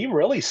Monthly where he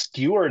really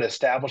skewered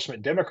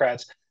establishment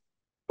Democrats.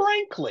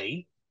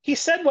 Frankly, he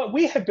said what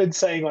we have been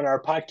saying on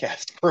our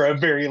podcast for a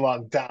very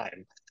long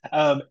time.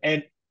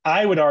 And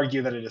I would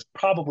argue that it is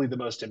probably the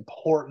most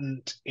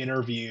important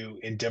interview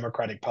in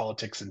Democratic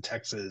politics in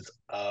Texas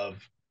of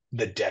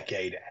the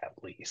decade, at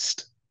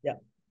least. Yeah.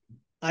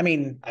 I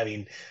mean, I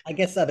mean, I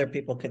guess other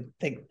people could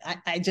think.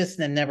 I just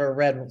never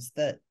read was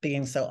that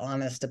being so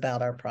honest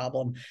about our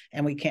problem,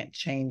 and we can't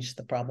change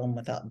the problem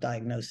without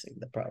diagnosing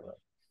the problem.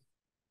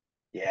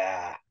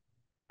 yeah,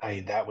 I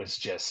mean, that was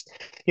just,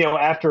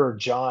 after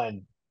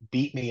John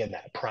beat me in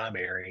that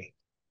primary,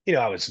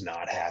 I was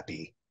not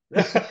happy.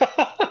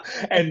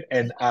 and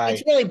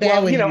It's really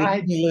bad well,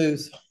 when you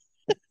lose.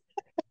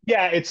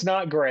 yeah, it's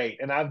not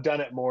great, and I've done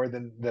it more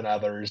than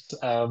others.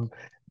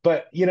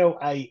 But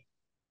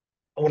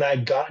when I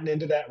gotten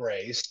into that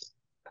race,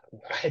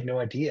 I had no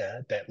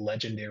idea that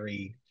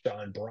legendary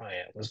John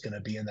Bryant was going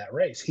to be in that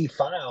race. He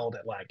filed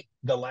at like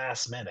the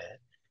last minute,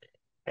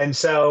 and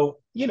so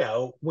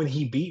when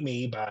he beat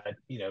me by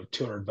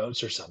 200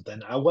 votes or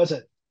something, I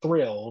wasn't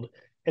thrilled,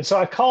 and so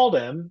I called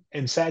him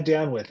and sat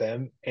down with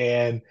him,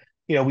 and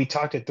we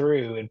talked it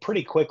through, and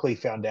pretty quickly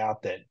found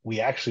out that we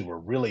actually were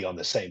really on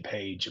the same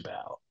page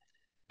about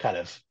kind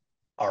of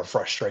our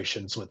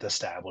frustrations with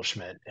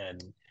establishment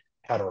and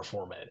how to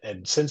reform it.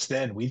 And since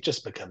then, we've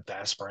just become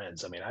fast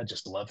friends. I mean, I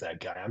just love that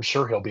guy. I'm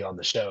sure he'll be on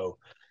the show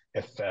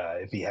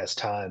if he has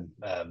time,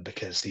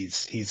 because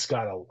he's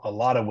got a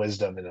lot of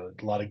wisdom and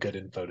a lot of good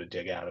info to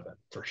dig out of it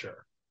for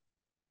sure.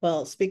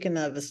 Well, speaking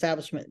of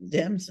establishment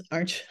Dems,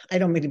 aren't you? I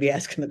don't mean to be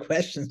asking the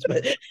questions,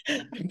 but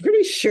I'm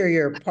pretty sure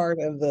you're part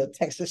of the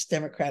Texas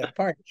Democratic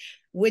Party,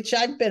 which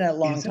I've been a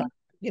long Is time,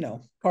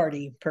 it?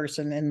 party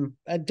person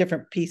in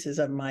different pieces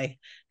of my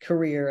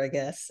career, I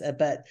guess.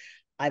 But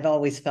I've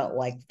always felt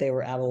like they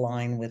were out of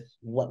line with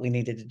what we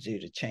needed to do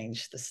to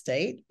change the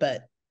state.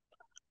 But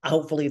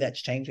hopefully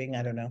that's changing.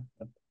 I don't know.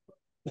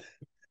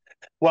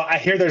 Well, I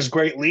hear there's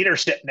great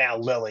leadership now,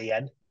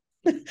 Lillian.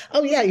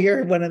 Oh yeah,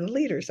 you're one of the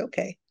leaders.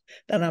 Okay,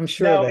 then I'm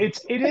sure No, that.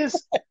 it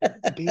is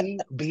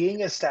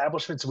being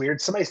establishment's weird.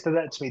 Somebody said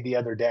that to me the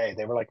other day.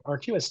 They were like,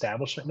 "Aren't you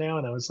establishment now?"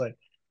 And I was like,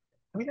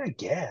 I mean, I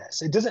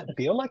guess it doesn't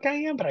feel like I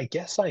am, but I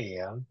guess I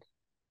am.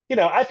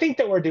 I think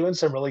that we're doing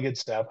some really good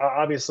stuff.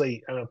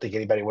 Obviously, I don't think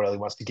anybody really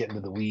wants to get into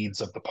the weeds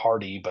of the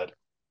party, but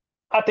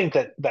I think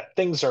that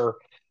things are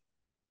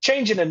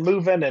changing and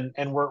moving,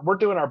 and we're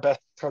doing our best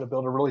to try to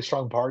build a really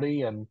strong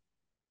party. And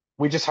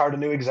we just hired a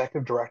new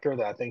executive director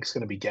that I think is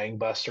going to be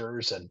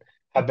gangbusters. And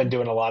have been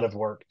doing a lot of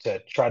work to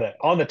try to,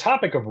 on the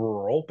topic of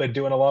rural, been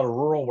doing a lot of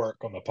rural work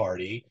on the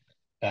party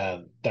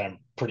that I'm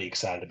pretty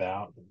excited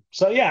about.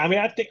 So yeah, I mean,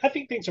 I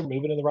think things are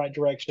moving in the right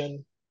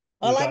direction.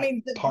 We Well, I got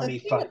mean, the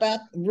thing about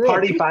rural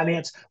party people,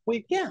 finance.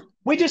 We yeah,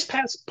 we just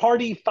passed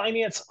party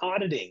finance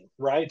auditing,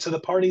 right? So the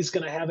party's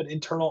going to have an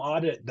internal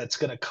audit that's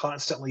going to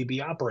constantly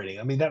be operating.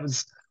 I mean, that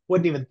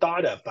wasn't even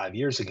thought of 5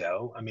 years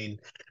ago. I mean,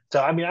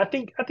 so I mean, I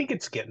think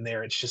it's getting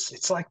there. It's just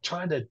it's like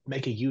trying to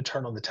make a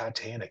U-turn on the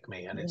Titanic,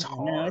 man. It's yeah,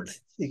 no, hard.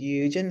 it's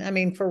huge. And I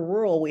mean, for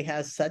rural, we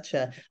have such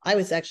a. I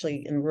was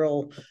actually in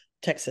rural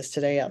Texas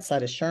today,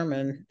 outside of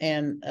Sherman,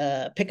 and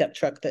a pickup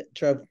truck that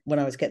drove when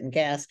I was getting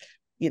gas.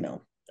 You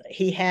know,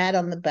 he had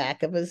on the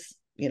back of his,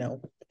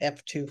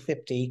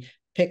 F-250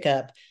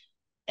 pickup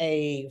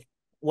a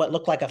what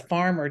looked like a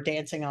farmer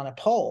dancing on a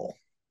pole,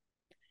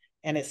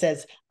 and it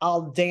says,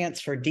 "I'll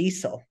dance for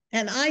diesel."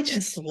 And I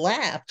just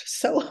laughed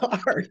so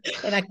hard.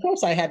 And of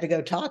course, I had to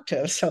go talk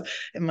to him. So,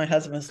 and my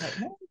husband was like,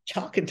 "What are you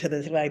talking to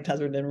this?" My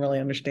husband didn't really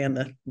understand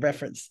the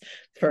reference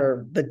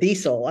for the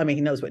diesel. I mean,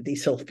 he knows what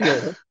diesel fuel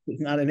is. He's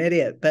not an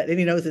idiot, but and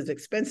he knows it's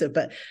expensive.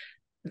 But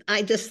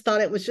I just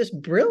thought it was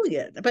just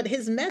brilliant. But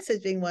his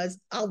messaging was,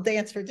 "I'll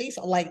dance for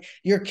diesel." Like,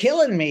 you're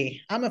killing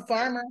me. I'm a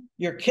farmer.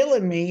 You're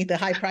killing me, the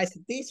high price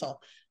of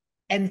diesel.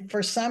 And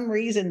for some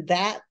reason,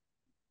 that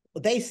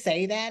they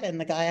say that, and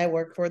the guy I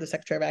work for, the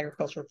Secretary of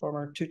Agriculture,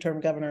 former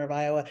two-term governor of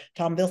Iowa,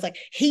 Tom Vilsack,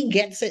 he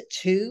gets it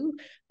too.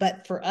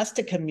 But for us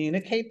to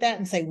communicate that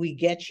and say, "We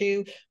get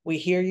you, we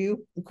hear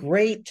you,"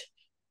 great,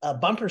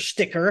 bumper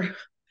sticker.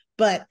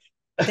 But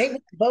they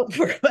won't vote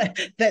for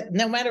that.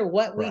 No matter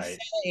what we Right.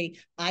 say,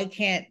 I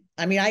can't.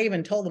 I mean, I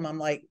even told him, I'm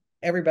like,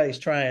 "Everybody's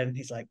trying."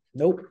 He's like,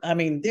 "Nope." I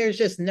mean, there's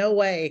just no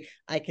way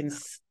I can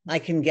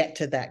get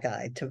to that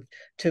guy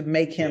to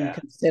make him Yeah.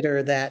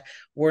 consider that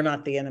we're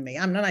not the enemy.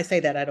 I'm not. I say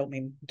that, I don't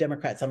mean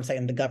Democrats. I'm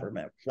saying the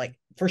government. Like,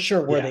 for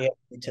sure, we're Yeah. the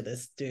enemy to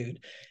this dude.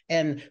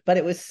 But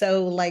it was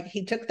so, like,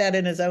 he took that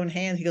in his own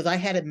hands. He goes, "I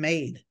had it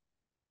made."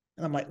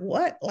 And I'm like,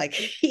 "What?" Like,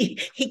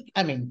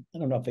 I mean, I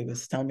don't know if he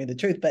was telling me the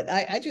truth, but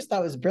I just thought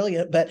it was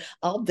brilliant. But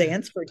 "I'll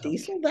dance for Okay.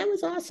 diesel." That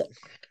was awesome.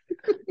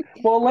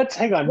 Well, let's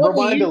hang on, What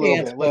will rewind a you little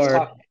dance bit. Let's for?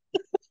 talk.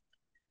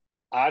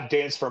 I've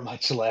danced for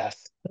much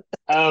less.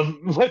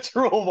 Let's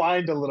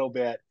rewind a little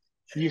bit.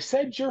 You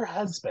said your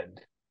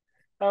husband.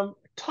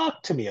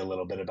 Talk to me a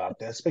little bit about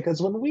this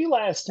because when we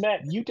last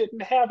met, you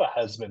didn't have a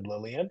husband,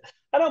 Lillian.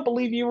 I don't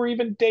believe you were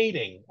even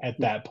dating at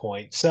that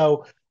point.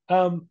 So,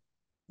 um,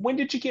 when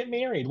did you get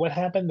married? What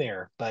happened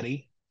there,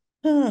 buddy?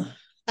 um,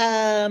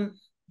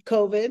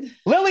 COVID.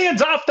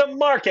 Lillian's off the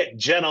market,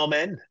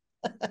 gentlemen.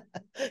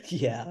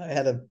 Yeah, I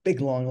had a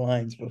big long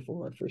lines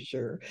before, for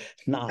sure.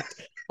 Not.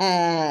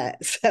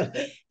 So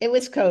it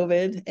was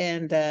COVID,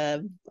 and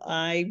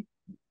I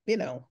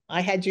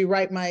had you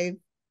write my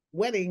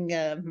wedding,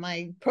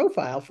 my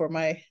profile for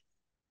my.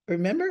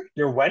 Remember?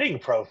 Your wedding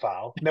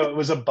profile? No, it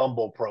was a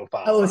Bumble Oh, it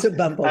profile. was a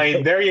Bumble I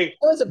mean, profile. It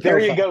was a there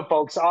you profile. go,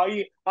 folks. All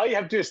you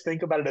have to do is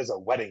think about it as a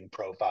wedding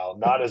profile,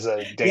 not as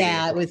a dating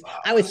Yeah, it was. profile.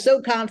 I was so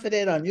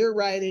confident on your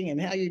writing and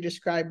how you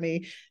described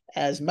me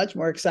as much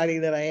more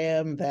exciting than I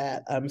am,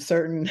 that I'm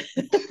certain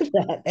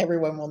that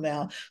everyone will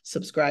now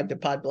subscribe to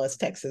Pod Bless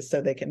Texas so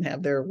they can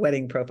have their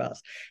wedding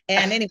profiles.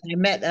 And anyway, I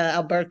met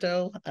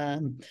Alberto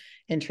in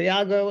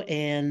Triago,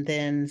 and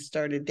then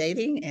started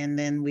dating, and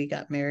then we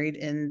got married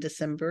in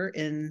December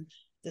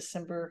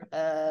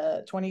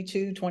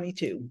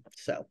 22.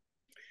 So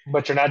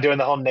But you're not doing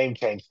the whole name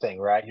change thing,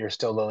 right? You're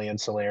still Lillian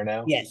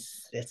Salerno.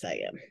 yes,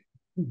 I am.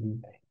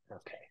 Mhm.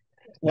 Okay.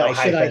 No Why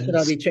should I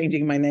hyphens. be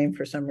changing my name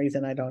for some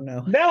reason? I don't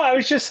know. No, I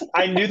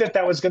knew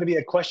that was going to be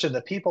a question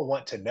that people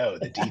want to know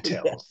the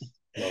details.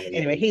 Anyway,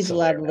 Lillian he's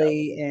Salerno.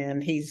 lovely,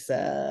 and he's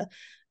uh,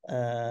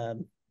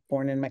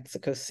 born in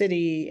Mexico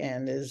City,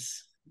 and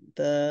is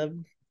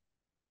the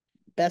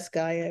best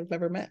guy I've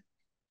ever met.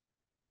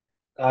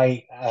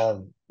 I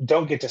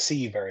don't get to see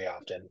you very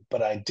often,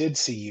 but I did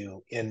see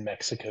you in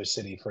Mexico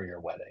City for your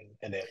wedding,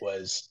 and it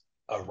was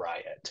a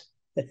riot.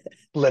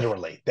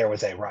 Literally, there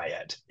was a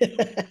riot.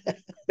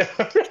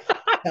 Felt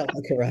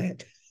like a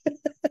riot.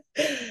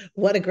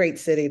 What a great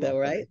city, though,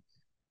 right?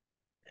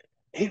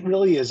 It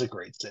really is a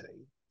great city.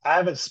 I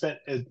haven't spent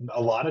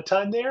a lot of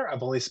time there.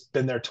 I've only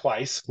been there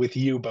twice with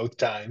you both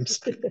times.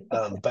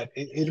 But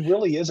it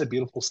really is a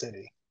beautiful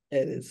city.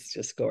 It is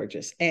just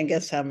gorgeous. And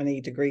guess how many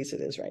degrees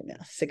it is right now?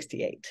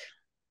 68.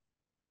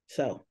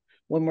 So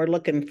when we're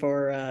looking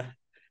for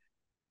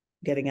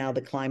getting out of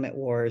the climate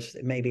wars,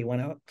 it may be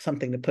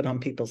something to put on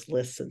people's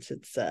lists, since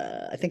it's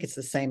I think it's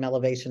the same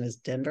elevation as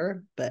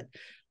Denver, but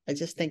I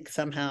just think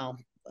somehow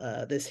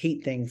this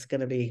heat thing's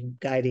going to be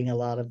guiding a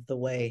lot of the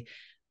way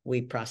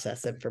we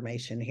process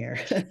information here.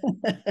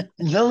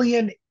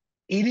 Lillian,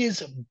 it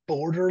is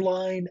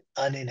borderline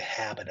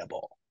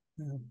uninhabitable.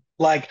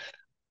 Like,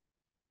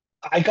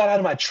 I got out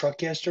of my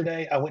truck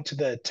yesterday. I went to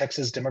the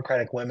Texas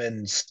Democratic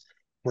Women's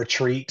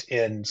retreat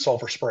in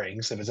Sulphur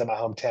Springs. It was in my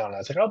hometown. And I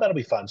was like, oh, that'll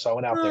be fun. So I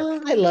went out there,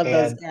 Oh, I love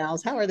those and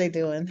gals. How are they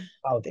doing?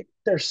 oh, They're,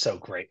 they're so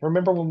great.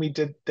 Remember when we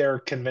did their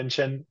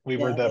convention? We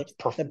were yeah, they're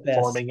the the best.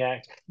 performing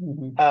act.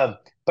 Mhm.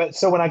 But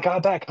so when I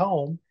got back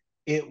home,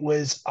 it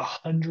was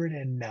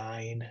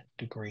 109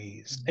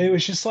 degrees. And it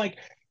was just like,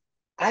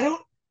 I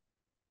don't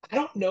I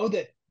don't know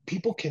that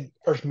people can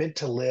are meant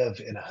to live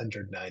in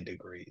 109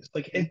 degrees.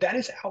 Like that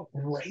is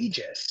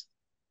outrageous.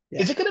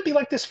 Yeah. Is it going to be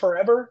like this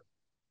forever?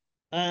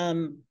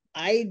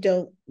 I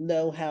don't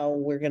know how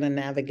we're going to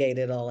navigate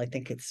it all. I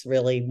think it's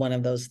really one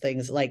of those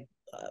things like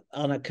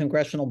on a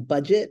congressional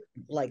budget,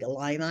 like a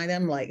line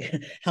item, like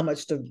how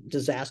much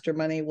disaster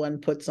money one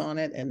puts on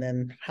it, and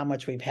then how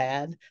much we've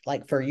had.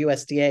 Like for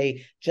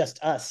USDA,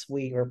 just us,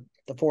 we were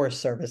the Forest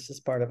Service is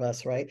part of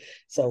us, right?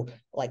 So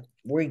like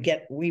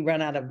we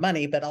run out of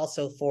money, but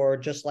also for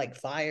just like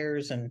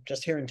fires and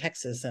just here in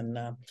Texas, and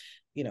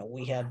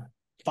we had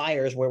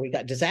fires where we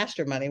got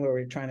disaster money where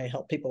we are trying to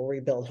help people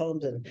rebuild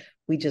homes, and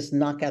we just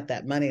knock out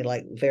that money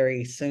like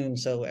very soon.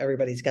 So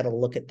everybody's got to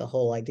look at the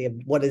whole idea of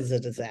what is a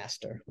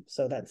disaster.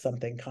 So that's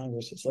something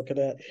Congress is looking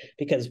at,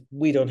 because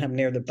we don't have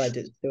near the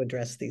budget to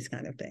address these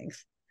kind of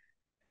things.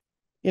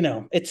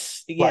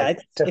 Right.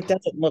 It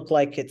doesn't look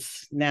like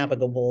it's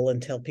navigable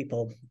until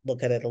people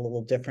look at it a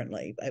little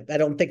differently. I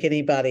don't think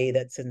anybody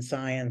that's in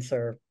science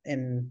or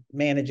in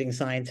managing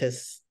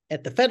scientists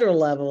at the federal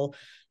level,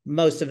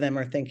 most of them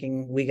are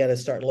thinking we got to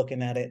start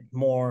looking at it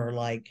more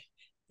like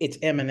it's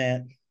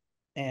imminent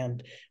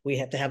and we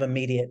have to have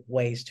immediate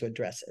ways to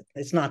address it.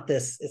 It's not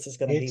this is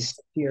going to be It's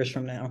years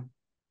from now.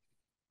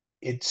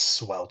 it's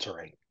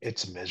sweltering.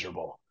 It's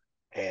miserable.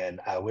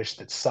 And I wish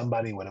that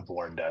somebody would have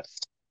warned us.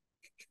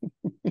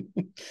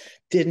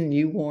 Didn't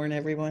you warn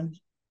everyone?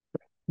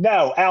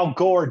 No, Al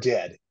Gore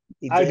did.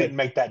 He I did. didn't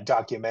make that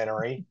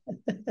documentary.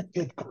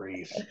 Good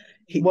grief.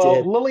 He Well,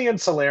 did. Lillian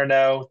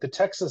Salerno, the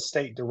Texas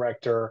State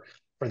Director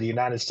for the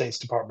United States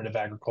Department of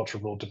Agriculture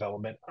Rural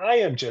Development, I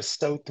am just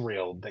so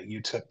thrilled that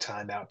you took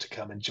time out to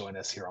come and join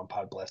us here on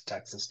Pod Bless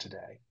Texas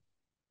today.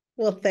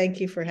 Well, thank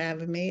you for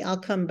having me. I'll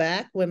come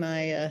back when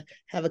I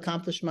have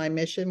accomplished my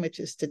mission, which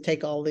is to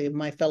take all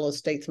my fellow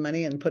states'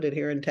 money and put it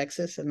here in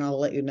Texas, and I'll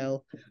let you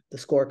know the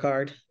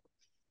scorecard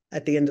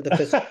at the end of the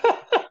fiscal.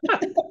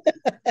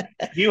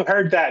 You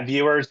heard that,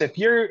 viewers. If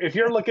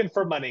you're looking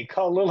for money,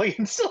 call Lillian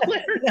No,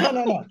 Salerno. no,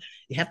 no.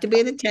 You have to be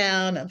in a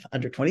town of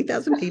under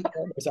 20,000 people.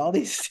 There's all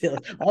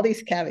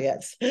these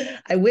caveats.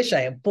 I wish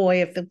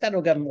boy, if the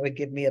federal government would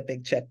give me a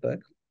big checkbook,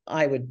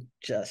 I would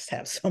just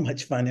have so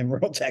much fun in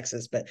rural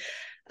Texas. But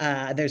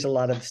there's a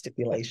lot of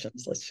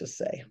stipulations, let's just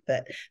say.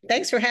 But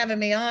thanks for having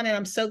me on, and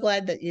I'm so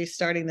glad that you're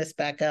starting this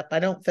back up. I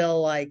don't feel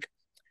like,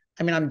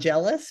 I mean, I'm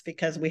jealous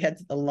because we had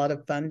a lot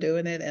of fun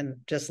doing it, and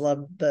just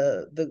love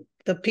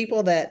the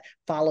people that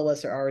follow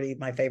us are already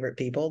my favorite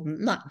people.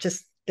 Not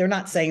just they're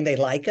not saying they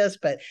like us,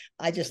 but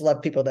I just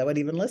love people that would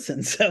even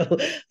listen. So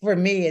for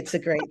me, it's a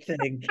great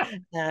thing.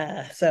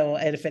 And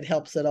if it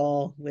helps at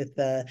all with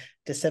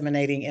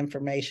disseminating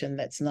information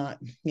that's not,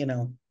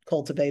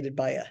 cultivated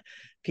by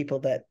people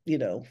that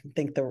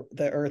think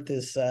the Earth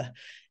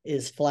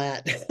is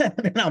flat,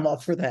 then I'm all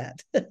for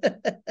that.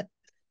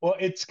 Well,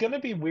 it's going to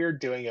be weird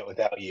doing it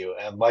without you,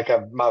 and like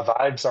my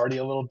vibe's already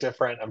a little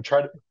different. I'm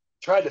trying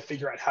to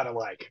figure out how to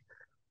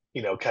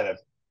kind of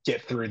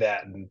get through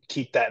that and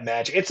keep that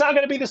magic. It's not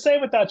going to be the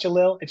same without you,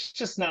 Lil. It's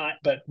just not.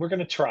 But we're going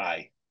to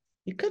try.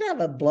 You could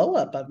have a blow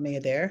up of me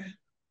there,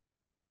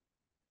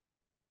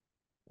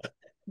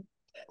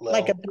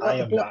 like a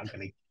Lil,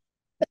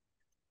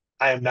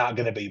 I am not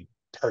going to be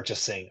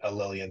purchasing a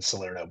Lillian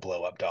Salerno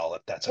blow up doll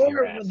if that's what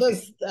you're or asking.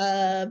 those.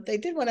 They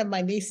did one of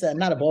my niece,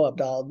 not a blow up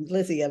doll,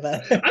 Lizzie of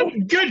a.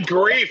 Good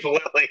grief,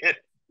 Lillian.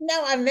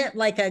 No, I meant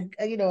like a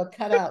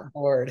cutout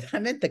board. I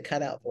meant the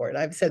cutout board.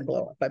 I've said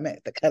blow up. I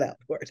meant the cutout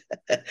board.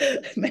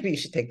 Maybe you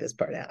should take this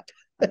part out.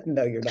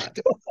 No, you're not.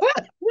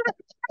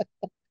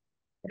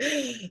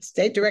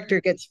 State director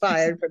gets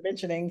fired for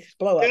mentioning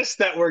blow up. This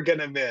that we're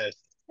gonna miss.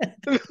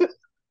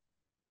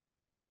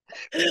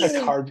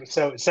 A card.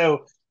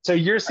 So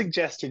your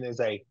suggestion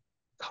is a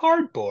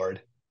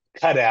cardboard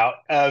cutout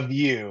of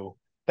you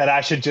that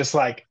I should just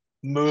like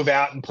move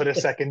out and put a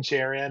second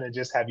chair in and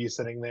just have you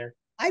sitting there.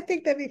 I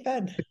think that'd be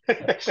fun.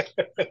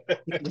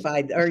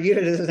 Or you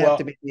doesn't have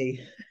to Well, be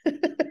me.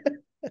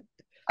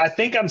 I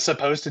think I'm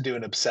supposed to do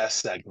an obsessed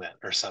segment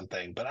or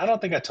something, but I don't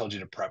think I told you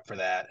to prep for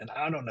that, and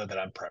I don't know that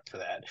I'm prepped for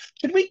that.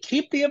 Should we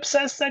keep the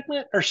obsessed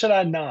segment or should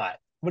I not?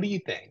 What do you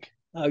think?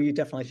 Oh, you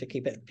definitely should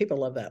keep it. People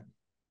love that.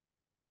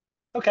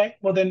 Okay,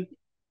 well then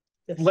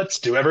Yes. let's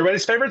do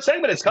everybody's favorite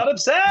segment. It's called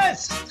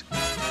Obsessed.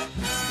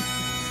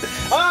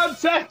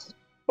 Obsessed,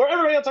 where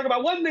everybody will talk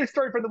about one news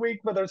story for the week,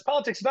 whether it's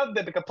politics or nothing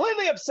they've been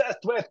completely obsessed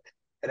with.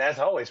 And as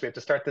always, we have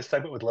to start this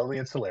segment with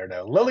Lillian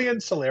Salerno. Lillian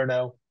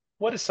Salerno,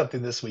 what is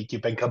something this week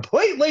you've been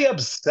completely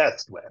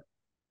obsessed with?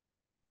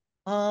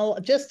 Oh,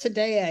 just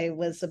today I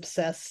was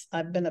obsessed.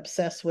 I've been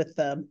obsessed with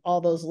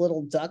all those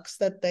little ducks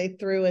that they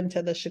threw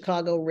into the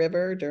Chicago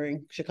River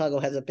during. Chicago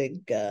has a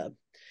big, I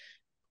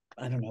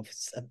don't know if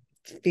it's a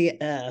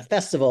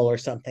festival or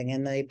something,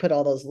 and they put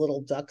all those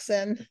little ducks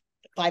in,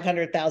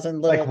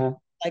 500,000 Like,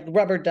 little like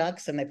rubber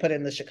ducks, and they put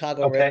in the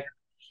Chicago River, okay.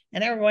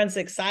 and everyone's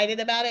excited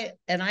about it.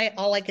 And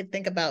all I could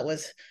think about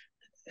was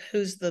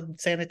who's the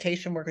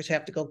sanitation workers who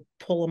have to go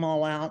pull them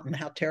all out and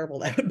how terrible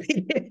that would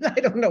be. I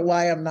don't know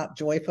why I'm not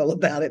joyful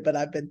about it, but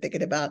I've been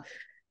thinking about,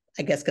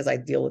 I guess because I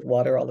deal with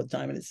water all the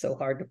time, and it's so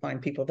hard to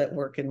find people that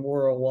work in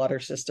rural water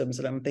systems.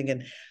 And I'm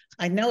thinking,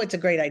 I know it's a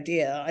great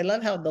idea. I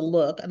love how the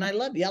look, and I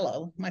love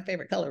yellow, my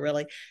favorite color,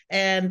 really.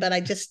 But I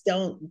just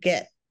don't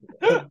get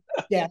the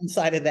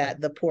downside of that,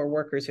 the poor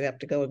workers who have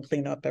to go and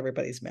clean up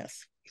everybody's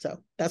mess. So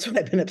that's what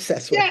I've been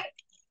obsessed with. Yeah.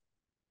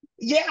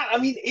 Yeah. I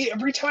mean,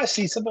 every time I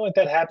see something like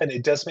that happen,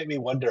 it does make me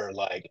wonder,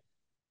 like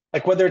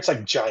whether it's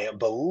like giant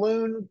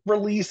balloon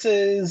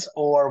releases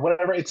or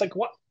whatever. It's like,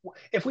 what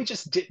if we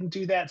just didn't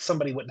do that?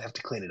 Somebody wouldn't have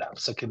to clean it up.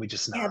 So can we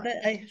just Yeah,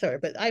 not?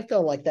 but I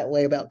feel like that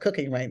way about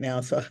cooking right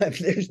now. So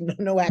there's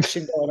no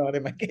action going on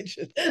in my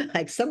kitchen.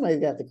 Like somebody's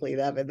got to clean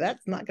up, and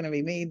that's not going to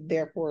be me.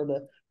 Therefore,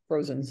 the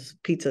frozen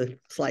pizza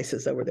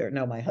slices over there.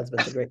 No, my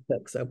husband's a great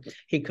cook, so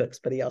he cooks,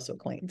 but he also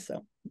cleans.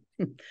 So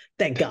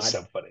thank That's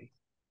God. so funny.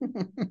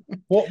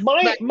 Well,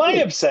 my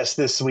obsessed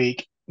this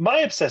week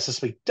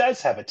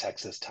does have a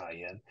Texas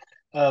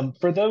tie-in.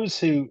 For those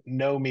who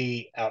know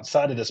me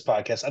outside of this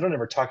podcast, I don't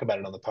ever talk about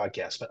it on the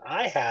podcast, but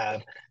I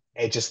have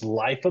a just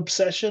life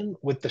obsession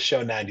with the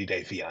show 90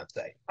 Day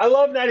Fiance. I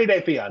love 90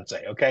 Day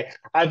Fiance. Okay,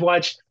 I've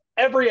watched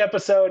every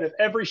episode of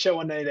every show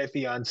on 90 Day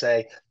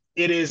Fiance.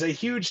 It is a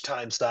huge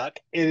time suck.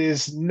 It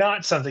is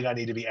not something I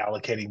need to be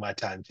allocating my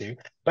time to,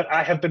 but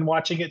I have been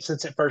watching it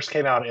since it first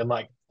came out in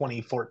like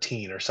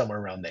 2014 or somewhere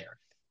around there,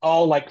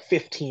 all like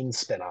 15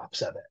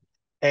 spinoffs of it.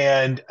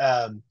 And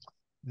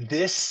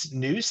this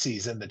new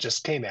season that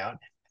just came out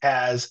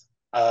has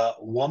a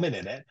woman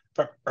in it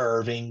from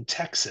Irving,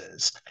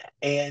 Texas.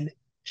 And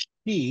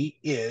she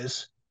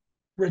is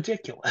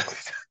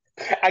ridiculous.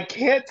 I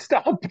can't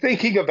stop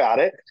thinking about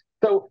it.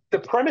 So the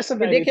premise of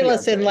 90 Day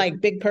Ridiculous in Fiancé,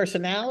 like big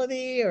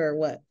personality or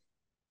what?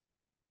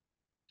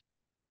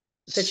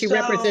 Does she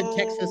represent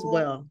Texas so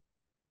well?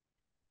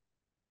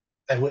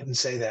 I wouldn't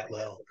say that,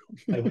 Lil.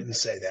 I wouldn't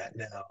say that.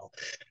 No.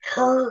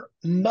 Her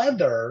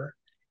mother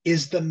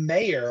is the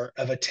mayor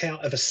of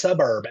a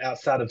suburb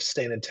outside of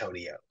San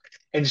Antonio.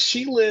 And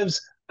she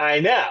lives, I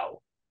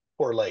know,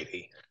 poor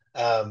lady,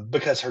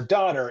 because her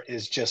daughter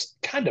is just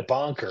kind of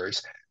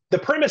bonkers. The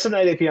premise of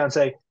 90 Day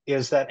Fiance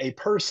is that a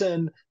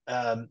person,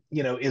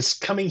 is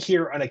coming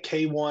here on a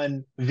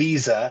K-1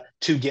 visa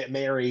to get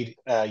married.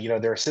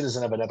 They're a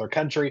citizen of another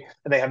country,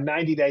 and they have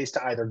 90 days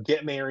to either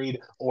get married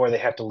or they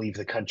have to leave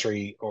the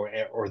country,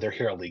 or they're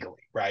here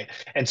illegally, right?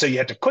 And so you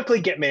have to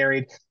quickly get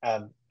married.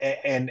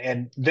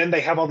 And then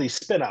they have all these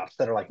spin-offs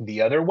that are like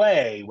The Other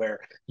Way, where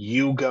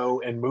you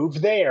go and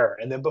move there,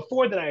 and then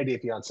before the 90 Day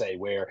Fiance,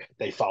 where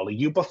they follow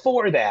you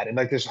before that, and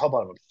like there's a whole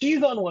bunch of them.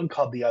 She's on one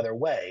called The Other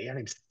Way. Her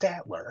name's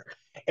Statler,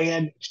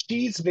 and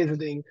she's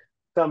visiting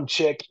some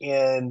chick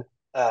in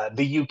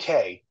the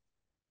UK.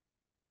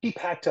 She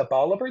packed up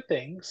all of her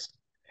things,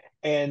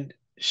 and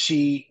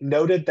she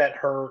noted that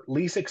her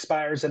lease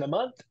expires in a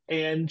month,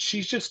 and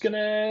she's just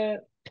gonna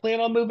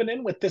plan on moving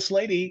in with this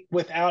lady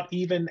without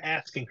even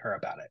asking her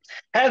about it.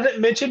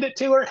 Hasn't mentioned it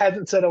to her,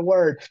 hasn't said a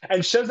word,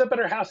 and shows up at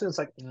her house and it's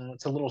like,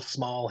 it's a little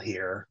small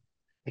here.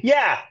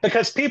 Yeah,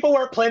 because people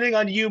weren't planning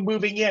on you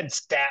moving in,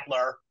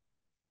 Statler.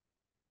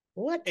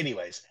 What?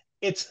 Anyways,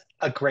 it's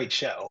a great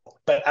show,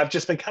 but I've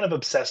just been kind of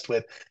obsessed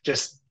with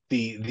just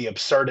the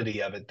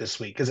absurdity of it this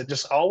week because it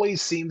just always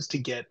seems to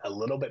get a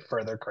little bit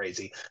further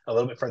crazy, a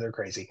little bit further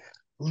crazy.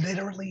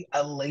 Literally,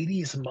 a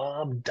lady's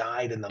mom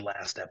died in the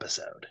last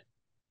episode.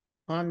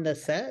 On the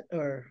set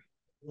or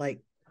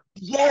like?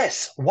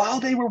 Yes, while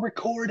they were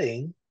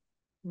recording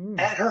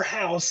at her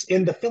house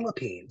in the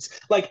Philippines.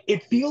 Like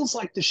it feels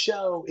like the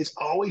show is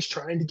always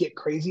trying to get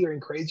crazier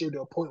and crazier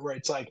to a point where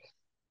it's like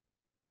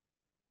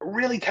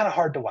really kind of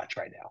hard to watch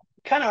right now.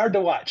 Kind of hard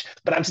to watch,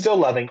 but I'm still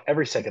loving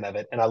every second of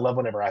it. And I love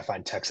whenever I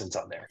find Texans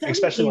on there,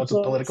 especially ones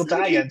with political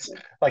tie-ins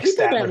like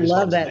people that Statler, whose love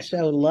mom's that amazing.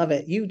 show love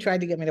it. You tried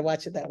to get me to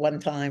watch it that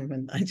one time,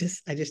 and I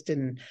just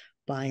didn't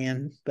buy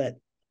in. But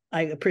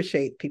I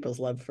appreciate people's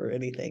love for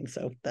anything,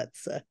 so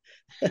that's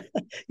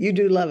you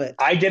do love it.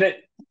 I did it.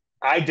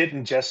 I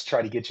didn't just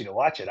try to get you to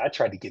watch it. I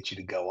tried to get you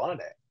to go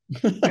on it.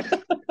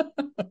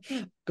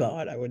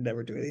 God, I would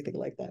never do anything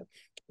like that.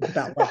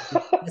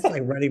 It's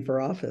like running for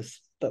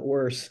office, but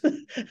worse.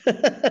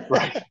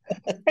 Right.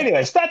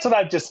 Anyways, that's what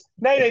I've just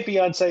 90 Day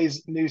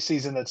Fiance's new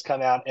season that's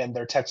come out and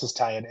their Texas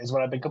tie-in is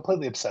what I've been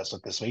completely obsessed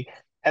with this week.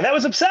 And that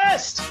was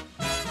Obsessed.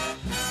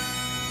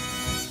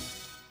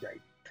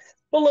 Great.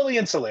 Well,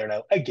 Lillian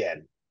Salerno,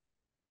 again,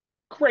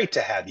 great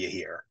to have you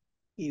here.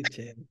 You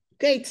too.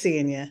 Great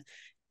seeing you.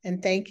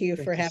 And thank you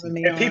for having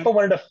me on. If people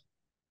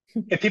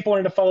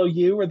wanted to follow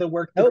you or the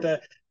work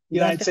that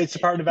United States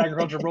Department of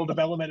Agriculture, Rural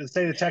Development, and the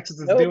state of Texas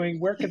is doing,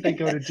 where could they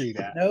go to do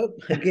that? Nope.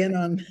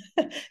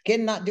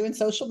 Again, not doing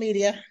social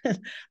media.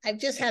 I've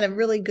just had a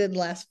really good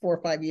last 4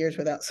 or 5 years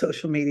without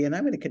social media, and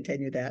I'm going to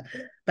continue that.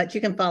 But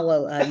you can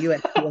follow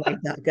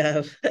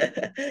USDA.gov.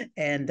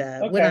 And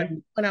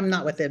when I'm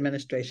not with the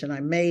administration, I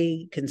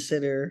may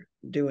consider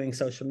doing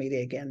social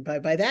media again.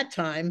 By that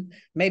time,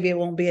 maybe it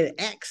won't be an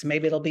X,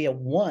 maybe it'll be a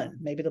 1,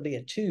 maybe it'll be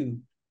a 2.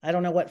 I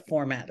don't know what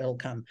format it'll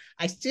come.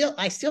 I still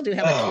do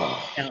have a Twitter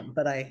account,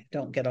 but I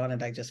don't get on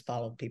it. I just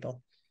follow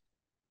people.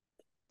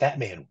 That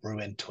man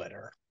ruined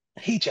Twitter.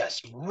 He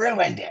just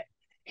ruined it.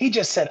 He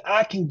just said,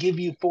 I can give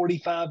you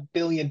 $45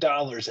 billion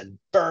and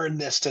burn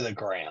this to the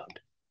ground.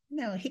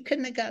 No, he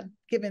couldn't have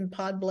given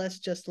Pod Bless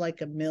just like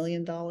 $1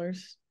 million.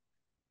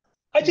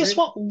 I just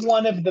want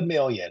one of the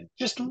million.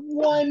 Just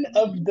one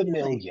of the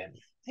million.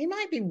 He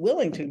might be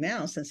willing to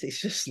now, since he's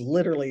just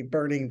literally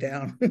burning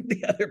down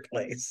the other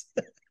place.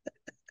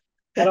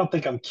 I don't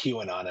think I'm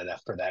QAnon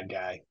enough for that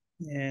guy.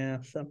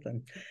 Yeah,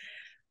 something.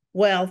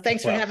 Well,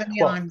 thanks for having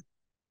me on.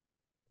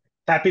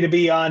 Happy to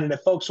be on. And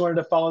if folks wanted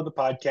to follow the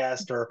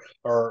podcast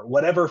or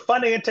whatever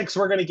fun antics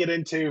we're going to get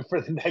into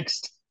for the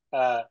next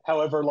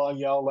however long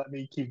y'all let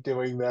me keep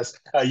doing this,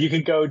 you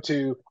can go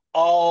to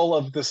all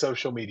of the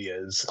social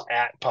medias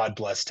at Pod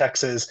Bless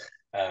Texas.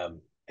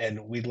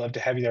 And we'd love to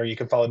have you there. You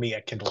can follow me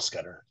at Kendall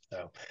Scudder.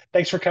 So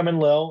thanks for coming,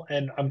 Lil.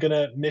 And I'm going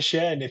to miss you.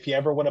 And if you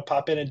ever want to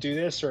pop in and do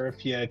this, or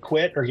if you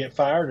quit or get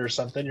fired or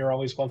something, you're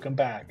always welcome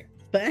back.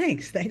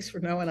 Thanks for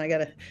knowing I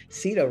got a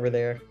seat over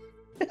there.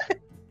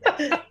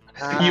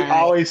 You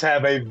always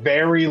have a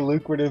very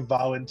lucrative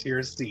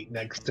volunteer seat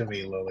next to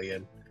me,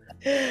 Lillian.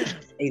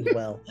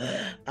 Well,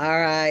 all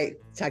right.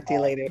 Talk to you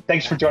later.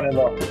 Thanks for joining,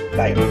 Lil.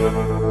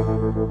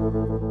 Bye.